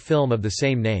Cold War film of the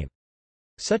same name.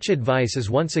 Such advice is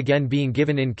once again being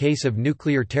given in case of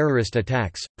nuclear terrorist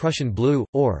attacks. Prussian blue,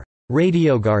 or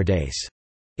radiogardes,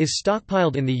 is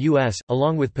stockpiled in the U.S.,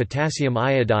 along with potassium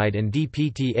iodide and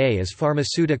DPTA as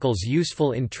pharmaceuticals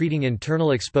useful in treating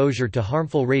internal exposure to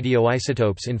harmful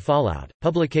radioisotopes in fallout.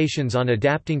 Publications on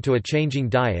adapting to a changing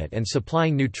diet and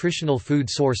supplying nutritional food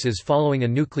sources following a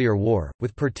nuclear war,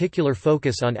 with particular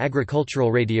focus on agricultural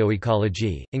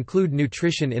radioecology, include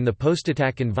Nutrition in the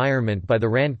Post-Attack Environment by the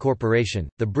RAND Corporation.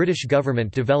 The British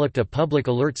government developed a public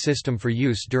alert system for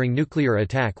use during nuclear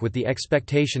attack with the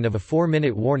expectation of a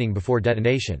 4-minute warning before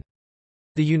detonation.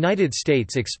 The United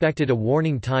States expected a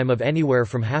warning time of anywhere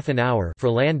from half an hour for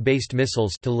land-based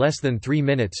missiles to less than 3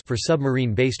 minutes for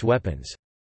submarine-based weapons.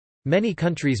 Many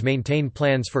countries maintain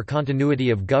plans for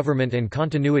continuity of government and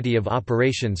continuity of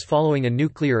operations following a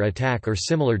nuclear attack or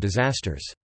similar disasters.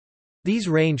 These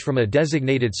range from a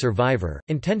designated survivor,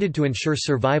 intended to ensure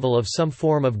survival of some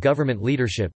form of government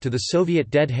leadership, to the Soviet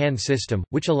dead hand system,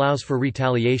 which allows for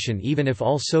retaliation even if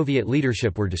all Soviet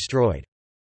leadership were destroyed.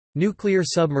 Nuclear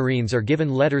submarines are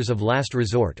given letters of last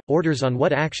resort, orders on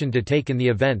what action to take in the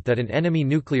event that an enemy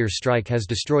nuclear strike has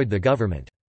destroyed the government.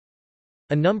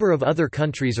 A number of other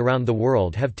countries around the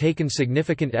world have taken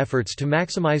significant efforts to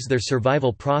maximize their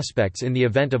survival prospects in the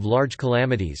event of large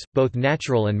calamities, both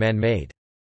natural and man-made.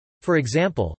 For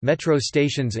example, metro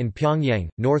stations in Pyongyang,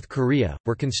 North Korea,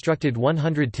 were constructed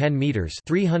 110 meters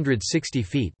 (360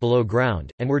 feet) below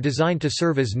ground, and were designed to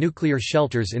serve as nuclear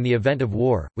shelters in the event of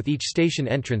war, with each station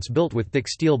entrance built with thick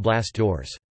steel blast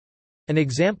doors. An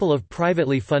example of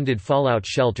privately funded fallout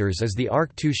shelters is the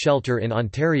Arc 2 shelter in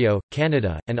Ontario,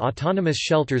 Canada, and autonomous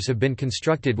shelters have been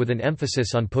constructed with an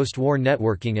emphasis on post-war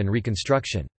networking and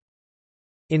reconstruction.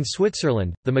 In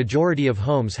Switzerland, the majority of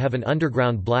homes have an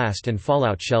underground blast and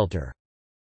fallout shelter.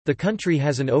 The country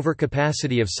has an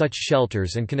overcapacity of such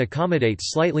shelters and can accommodate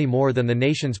slightly more than the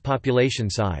nation's population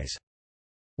size.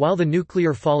 While the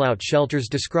nuclear fallout shelters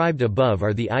described above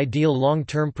are the ideal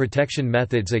long-term protection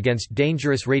methods against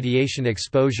dangerous radiation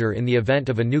exposure in the event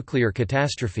of a nuclear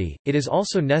catastrophe, it is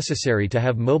also necessary to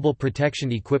have mobile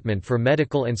protection equipment for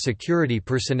medical and security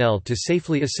personnel to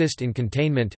safely assist in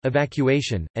containment,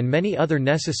 evacuation, and many other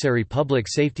necessary public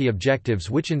safety objectives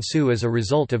which ensue as a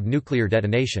result of nuclear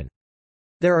detonation.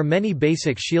 There are many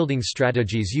basic shielding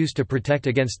strategies used to protect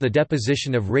against the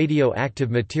deposition of radioactive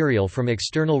material from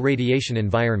external radiation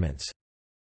environments.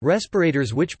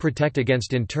 Respirators which protect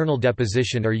against internal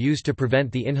deposition are used to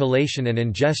prevent the inhalation and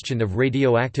ingestion of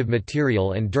radioactive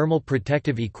material, and dermal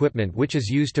protective equipment which is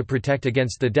used to protect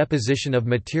against the deposition of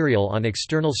material on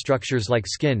external structures like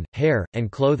skin, hair,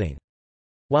 and clothing.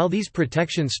 While these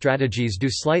protection strategies do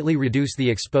slightly reduce the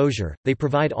exposure, they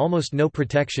provide almost no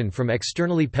protection from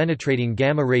externally penetrating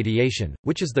gamma radiation,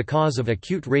 which is the cause of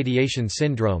acute radiation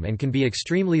syndrome and can be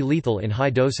extremely lethal in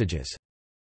high dosages.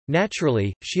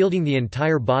 Naturally, shielding the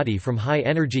entire body from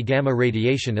high-energy gamma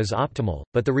radiation is optimal,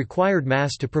 but the required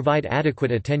mass to provide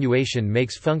adequate attenuation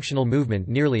makes functional movement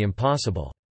nearly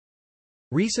impossible.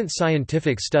 Recent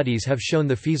scientific studies have shown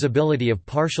the feasibility of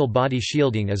partial body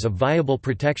shielding as a viable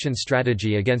protection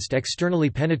strategy against externally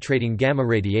penetrating gamma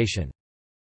radiation.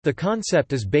 The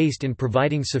concept is based in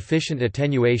providing sufficient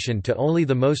attenuation to only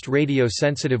the most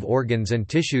radio-sensitive organs and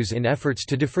tissues in efforts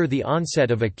to defer the onset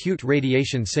of acute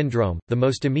radiation syndrome, the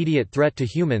most immediate threat to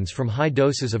humans from high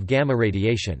doses of gamma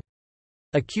radiation.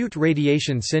 Acute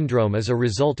radiation syndrome is a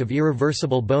result of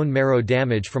irreversible bone marrow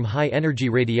damage from high-energy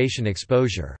radiation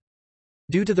exposure.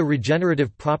 Due to the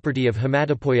regenerative property of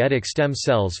hematopoietic stem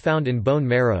cells found in bone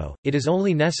marrow, it is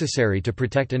only necessary to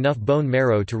protect enough bone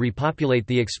marrow to repopulate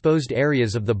the exposed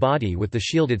areas of the body with the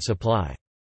shielded supply.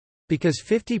 Because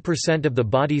 50% of the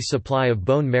body's supply of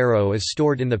bone marrow is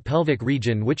stored in the pelvic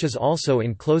region, which is also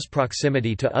in close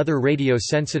proximity to other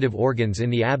radio-sensitive organs in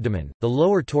the abdomen, the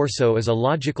lower torso is a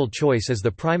logical choice as the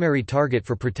primary target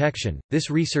for protection. This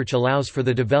research allows for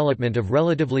the development of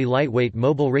relatively lightweight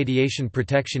mobile radiation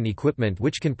protection equipment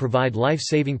which can provide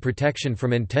life-saving protection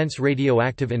from intense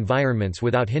radioactive environments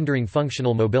without hindering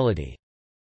functional mobility.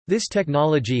 This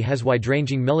technology has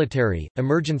wide-ranging military,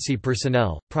 emergency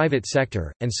personnel, private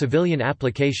sector, and civilian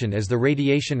application as the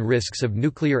radiation risks of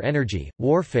nuclear energy,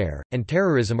 warfare, and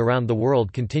terrorism around the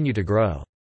world continue to grow.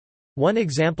 One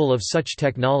example of such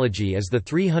technology is the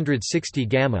 360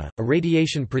 gamma, a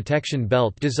radiation protection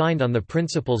belt designed on the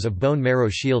principles of bone marrow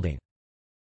shielding.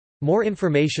 More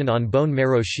information on bone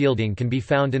marrow shielding can be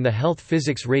found in the Health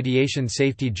Physics Radiation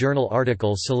Safety Journal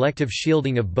article Selective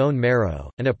Shielding of Bone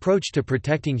Marrow, an approach to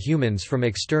protecting humans from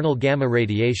external gamma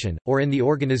radiation, or in the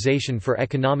Organization for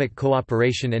Economic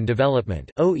Cooperation and Development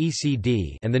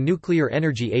 (OECD) and the Nuclear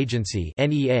Energy Agency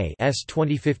 (NEA's)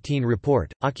 2015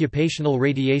 report, Occupational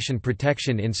Radiation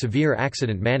Protection in Severe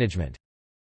Accident Management.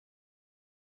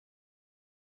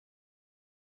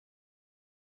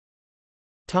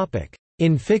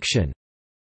 In fiction,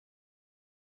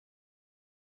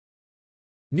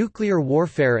 nuclear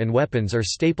warfare and weapons are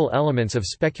staple elements of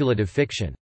speculative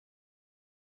fiction.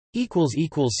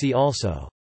 See also